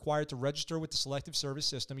 26 are required to register with the Selective Service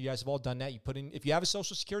System. You guys have all done that. You put in, if you have a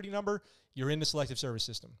social security number, you're in the Selective Service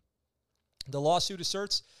System. The lawsuit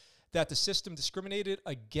asserts that the system discriminated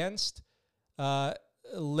against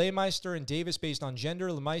Lemeister and Davis based on gender.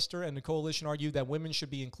 Lemeister and the coalition argued that women should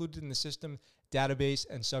be included in the system database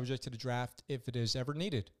and subject to the draft if it is ever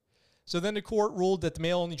needed. So then the court ruled that the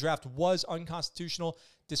male-only draft was unconstitutional,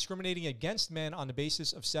 discriminating against men on the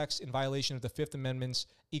basis of sex in violation of the Fifth Amendment's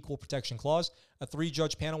Equal Protection Clause. A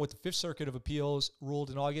three-judge panel with the Fifth Circuit of Appeals ruled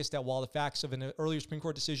in August that while the facts of an earlier Supreme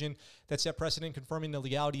Court decision that set precedent confirming the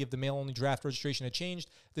legality of the male-only draft registration had changed,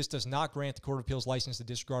 this does not grant the Court of Appeals license to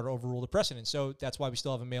disregard or overrule the precedent. So that's why we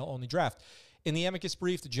still have a male-only draft. In the amicus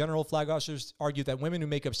brief, the general flag officers argued that women who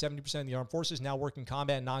make up 70% of the armed forces now work in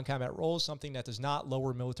combat and non-combat roles, something that does not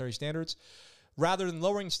lower military standards. Rather than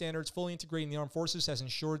lowering standards, fully integrating the armed forces has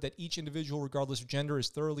ensured that each individual, regardless of gender, is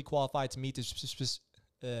thoroughly qualified to meet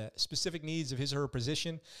the specific needs of his or her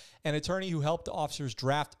position. An attorney who helped the officers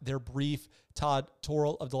draft their brief, Todd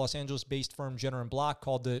Torrell of the Los Angeles-based firm Jenner & Block,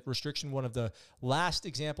 called the restriction one of the last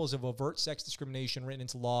examples of overt sex discrimination written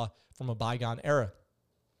into law from a bygone era.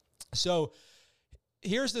 So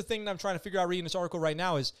here's the thing that I'm trying to figure out reading this article right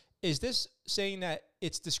now is this saying that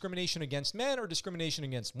it's discrimination against men or discrimination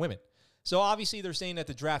against women? So obviously they're saying that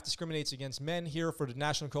the draft discriminates against men here for the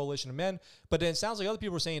National Coalition of Men, but then it sounds like other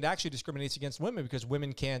people are saying it actually discriminates against women because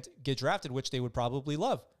women can't get drafted, which they would probably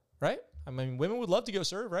love, right? I mean, women would love to go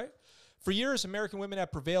serve, right? For years, American women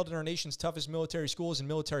have prevailed in our nation's toughest military schools and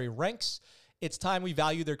military ranks. It's time we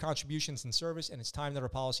value their contributions in service, and it's time that our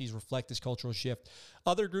policies reflect this cultural shift.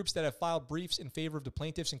 Other groups that have filed briefs in favor of the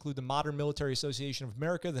plaintiffs include the Modern Military Association of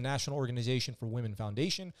America, the National Organization for Women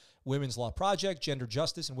Foundation, Women's Law Project, Gender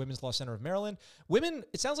Justice, and Women's Law Center of Maryland. Women,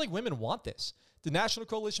 it sounds like women want this. The National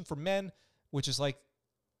Coalition for Men, which is like,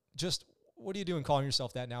 just what are you doing calling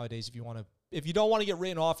yourself that nowadays if you don't want to get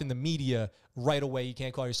written off in the media right away, you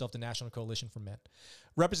can't call yourself the National Coalition for Men.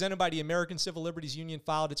 Represented by the American Civil Liberties Union,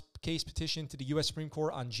 filed its case petition to the U.S. Supreme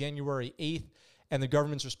Court on January 8th, and the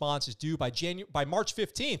government's response is due by March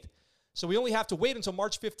 15th. So we only have to wait until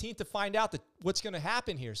March 15th to find out what's going to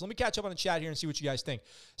happen here. So let me catch up on the chat here and see what you guys think.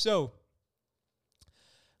 So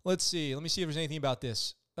let's see. Let me see if there's anything about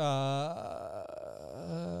this.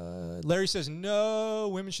 Larry says, no,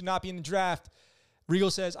 women should not be in the draft.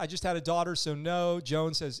 Regal says, I just had a daughter, so no.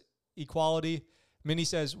 Joan says, equality. Minnie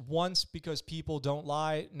says, once, because people don't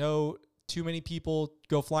lie. No, too many people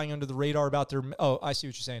go flying under the radar about their... Oh, I see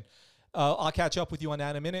what you're saying. I'll catch up with you on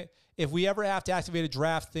that in a minute. If we ever have to activate a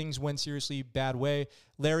draft, things went seriously bad way.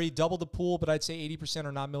 Larry, double the pool, but I'd say 80%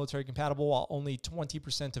 are not military compatible, while only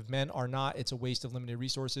 20% of men are not. It's a waste of limited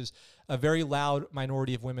resources. A very loud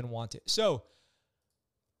minority of women want it. So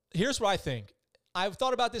here's what I think. I've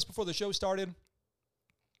thought about this before the show started.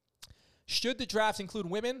 Should the draft include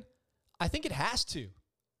women? I think it has to.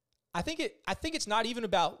 I think it's not even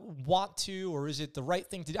about want to or is it the right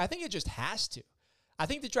thing to do. I think it just has to. I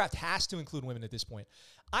think the draft has to include women at this point.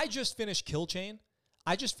 I just finished Kill Chain.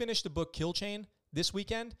 I just finished the book Kill Chain this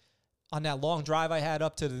weekend on that long drive I had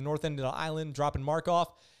up to the north end of the island, dropping Mark off.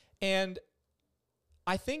 And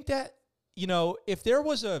I think that, if there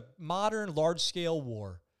was a modern large-scale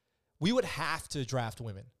war, we would have to draft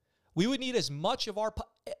women. We would need as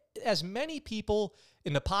many people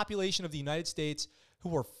in the population of the United States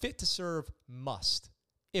who are fit to serve must.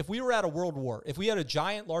 if we were at a world war, if we had a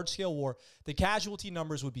giant, large-scale war, the casualty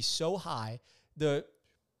numbers would be so high, the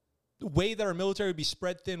way that our military would be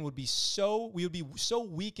spread thin would be we would be so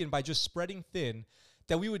weakened by just spreading thin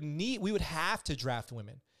that we would have to draft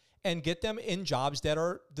women and get them in jobs that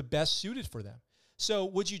are the best suited for them. So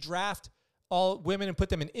would you draft all women and put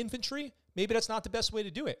them in infantry? Maybe that's not the best way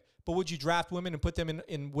to do it. But would you draft women and put them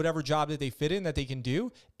in whatever job that they fit in that they can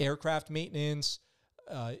do? Aircraft maintenance,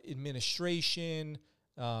 administration,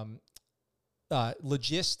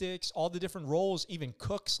 logistics, all the different roles, even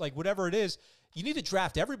cooks, like whatever it is. You need to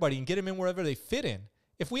draft everybody and get them in wherever they fit in.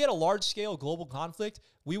 If we had a large-scale global conflict,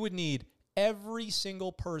 we would need every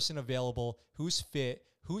single person available who's fit,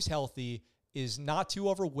 who's healthy, is not too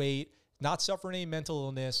overweight, not suffering any mental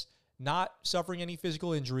illness, not suffering any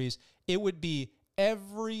physical injuries. It would be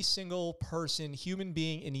every single person, human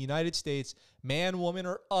being in the United States, man, woman,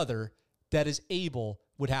 or other, that is able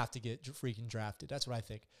would have to get freaking drafted. That's what I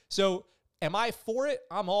think. So am I for it?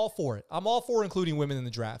 I'm all for it. I'm all for including women in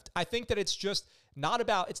the draft. I think that it's not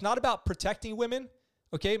about protecting women.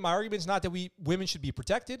 Okay, my argument is not that women should be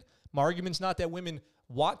protected. My argument is not that women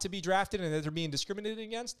want to be drafted and that they're being discriminated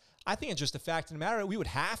against. I think it's just a fact of the matter. We would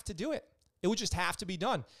have to do it. It would just have to be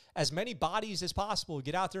done. As many bodies as possible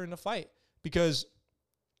get out there in the fight, because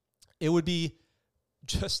it would be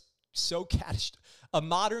just so catastrophic. A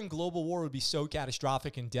modern global war would be so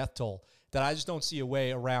catastrophic in death toll that I just don't see a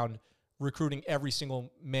way around recruiting every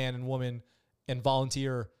single man and woman and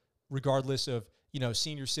volunteer, regardless of,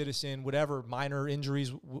 senior citizen, whatever, minor injuries,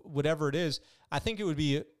 whatever it is. I think it would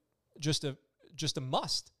be just a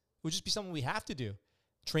must. It would just be something we have to do.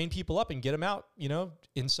 Train people up and get them out,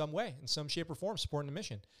 in some way, in some shape or form, supporting the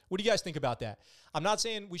mission. What do you guys think about that? I'm not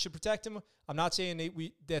saying we should protect them. I'm not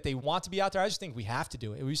saying that they want to be out there. I just think we have to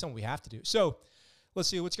do it. It would be something we have to do. So let's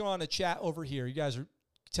see what's going on in the chat over here. You guys are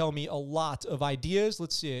telling me a lot of ideas.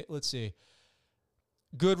 Let's see.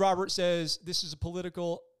 Good Robert says, this is a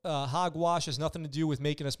political hogwash, has nothing to do with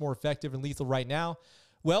making us more effective and lethal right now.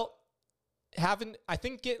 Well, I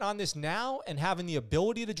think getting on this now and having the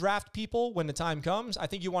ability to draft people when the time comes, I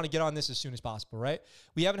think you want to get on this as soon as possible, right?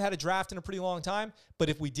 We haven't had a draft in a pretty long time, but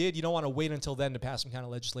if we did, you don't want to wait until then to pass some kind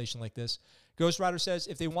of legislation like this. Ghost Rider says,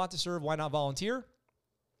 if they want to serve, why not volunteer?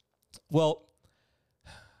 Well,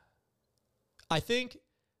 I think,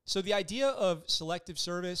 so the idea of selective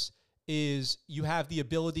service is you have the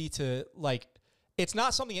ability to, it's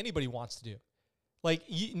not something anybody wants to do.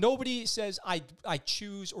 Nobody says I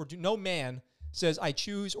choose or do. No man says I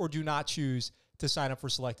choose or do not choose to sign up for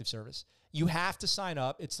selective service. You have to sign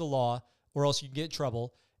up. It's the law, or else you can get in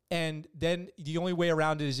trouble. And then the only way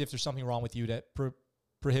around it is if there's something wrong with you that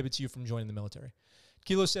prohibits you from joining the military.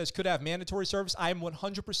 Kilo says could have mandatory service. I am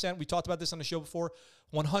 100%. We talked about this on the show before.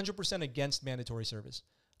 100% against mandatory service.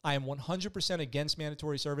 I am 100% against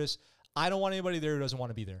mandatory service. I don't want anybody there who doesn't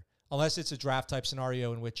want to be there, unless it's a draft type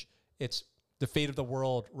scenario in which it's the fate of the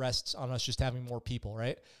world rests on us just having more people,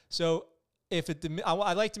 right? So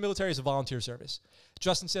I like the military as a volunteer service.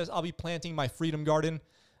 Justin says, I'll be planting my freedom garden.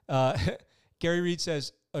 Gary Reed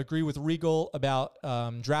says, agree with Regal about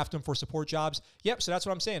draft them for support jobs. Yep, so that's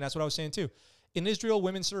what I'm saying. That's what I was saying too. In Israel,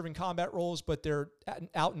 women serve in combat roles, but they're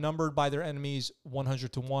outnumbered by their enemies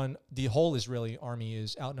 100 to 1. The whole Israeli army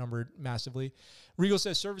is outnumbered massively. Regal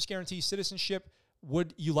says, service guarantees citizenship.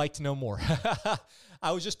 Would you like to know more?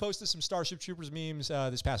 I was just posting some Starship Troopers memes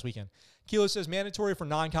this past weekend. Kilo says, mandatory for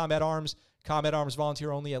non-combat arms. Combat arms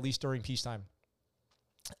volunteer only, at least during peacetime.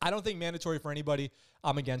 I don't think mandatory for anybody.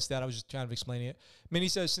 I'm against that. I was just kind of explaining it. Minnie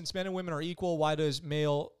says, since men and women are equal, why does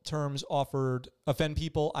male terms offered offend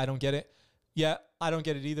people? I don't get it. Yeah, I don't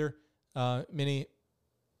get it either. Minnie,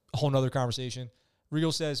 a whole nother conversation.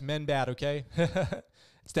 Regal says, men bad, okay?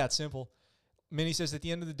 It's that simple. Minnie says, at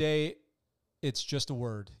the end of the day, it's just a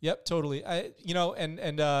word. Yep, totally.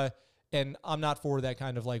 And I'm not for that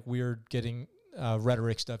kind of weird getting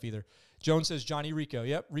rhetoric stuff either. Jones says, Johnny Rico.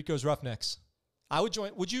 Yep, Rico's Roughnecks. I would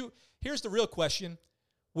join. Would you? Here's the real question.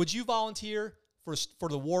 Would you volunteer for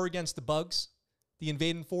the war against the bugs, the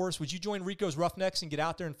invading force? Would you join Rico's Roughnecks and get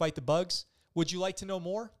out there and fight the bugs? Would you like to know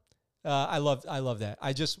more? I love that.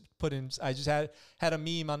 I just had a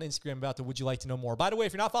meme on Instagram about the would you like to know more. By the way,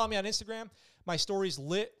 if you're not following me on Instagram, my story's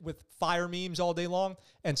lit with fire memes all day long,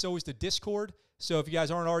 and so is the Discord. So if you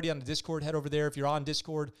guys aren't already on the Discord, head over there. If you're on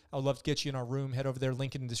Discord, I would love to get you in our room. Head over there,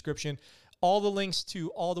 link in the description. All the links to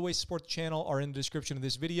all the ways to support the channel are in the description of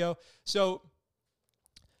this video. So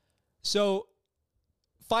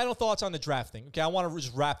final thoughts on the draft thing. Okay, I want to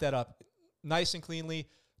just wrap that up nice and cleanly.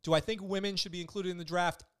 Do I think women should be included in the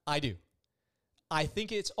draft? I do. I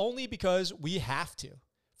think it's only because we have to.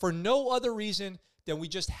 For no other reason than we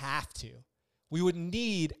just have to. We would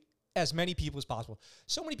need as many people as possible.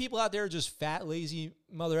 So many people out there are just fat, lazy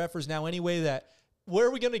mother effers now anyway that where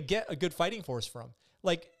are we going to get a good fighting force from?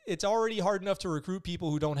 Like, it's already hard enough to recruit people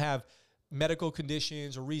who don't have medical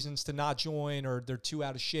conditions or reasons to not join, or they're too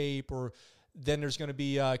out of shape, or then there's going to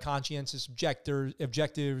be conscientious objectors,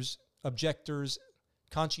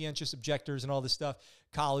 conscientious objectors and all this stuff,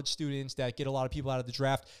 college students that get a lot of people out of the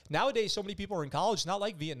draft. Nowadays, so many people are in college. It's not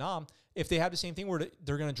like Vietnam. If they have the same thing where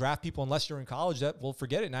they're going to draft people unless you're in college, well,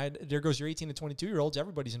 forget it. Now, there goes your 18 to 22-year-olds.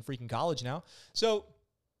 Everybody's in freaking college now. So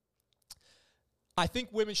I think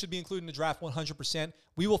women should be included in the draft 100%.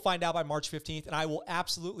 We will find out by March 15th, and I will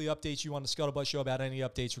absolutely update you on the Scuttlebutt Show about any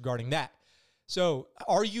updates regarding that. So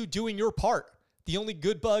are you doing your part? The only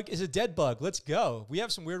good bug is a dead bug. Let's go. We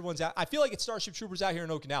have some weird ones out. I feel like it's Starship Troopers out here in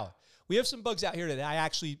Okinawa. We have some bugs out here that I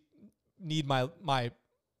actually need my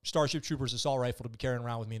Starship Troopers assault rifle to be carrying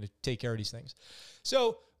around with me to take care of these things.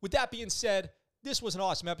 So with that being said, this was an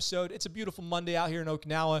awesome episode. It's a beautiful Monday out here in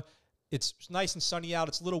Okinawa. It's nice and sunny out.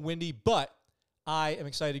 It's a little windy, but I am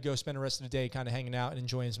excited to go spend the rest of the day kind of hanging out and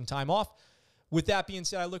enjoying some time off. With that being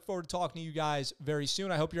said, I look forward to talking to you guys very soon.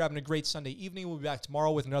 I hope you're having a great Sunday evening. We'll be back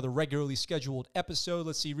tomorrow with another regularly scheduled episode.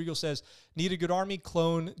 Let's see. Regal says, need a good army?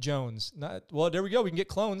 Clone Jones. Well, there we go. We can get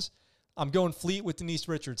clones. I'm going Fleet with Denise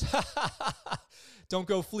Richards. Don't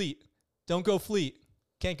go Fleet. Don't go Fleet.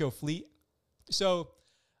 Can't go Fleet. So,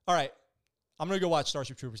 all right. I'm going to go watch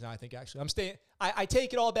Starship Troopers now, I think, actually. I'm staying. I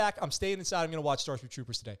take it all back. I'm staying inside. I'm going to watch Starship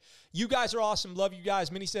Troopers today. You guys are awesome. Love you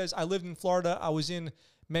guys. Minnie says, I lived in Florida. I was in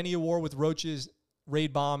many a war with roaches,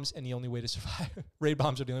 raid bombs, and the only way to survive. Raid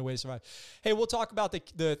bombs are the only way to survive. Hey, we'll talk about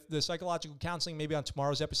the psychological counseling maybe on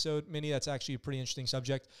tomorrow's episode. Minnie, that's actually a pretty interesting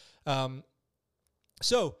subject.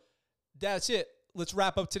 So that's it. Let's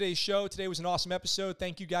wrap up today's show. Today was an awesome episode.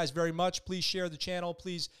 Thank you guys very much. Please share the channel.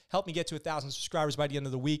 Please help me get to 1,000 subscribers by the end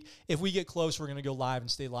of the week. If we get close, we're going to go live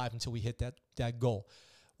and stay live until we hit that goal.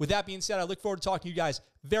 With that being said, I look forward to talking to you guys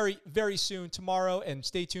very, very soon tomorrow, and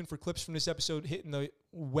stay tuned for clips from this episode hitting the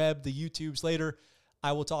web, the YouTubes later.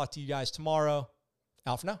 I will talk to you guys tomorrow.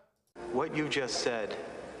 Out for now. What you just said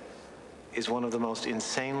is one of the most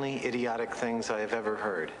insanely idiotic things I have ever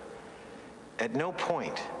heard. At no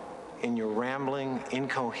point in your rambling,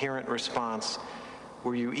 incoherent response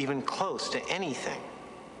were you even close to anything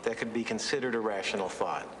that could be considered a rational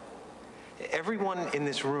thought. Everyone in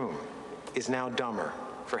this room is now dumber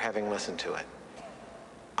for having listened to it.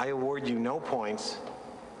 I award you no points,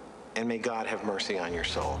 and may God have mercy on your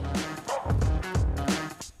soul.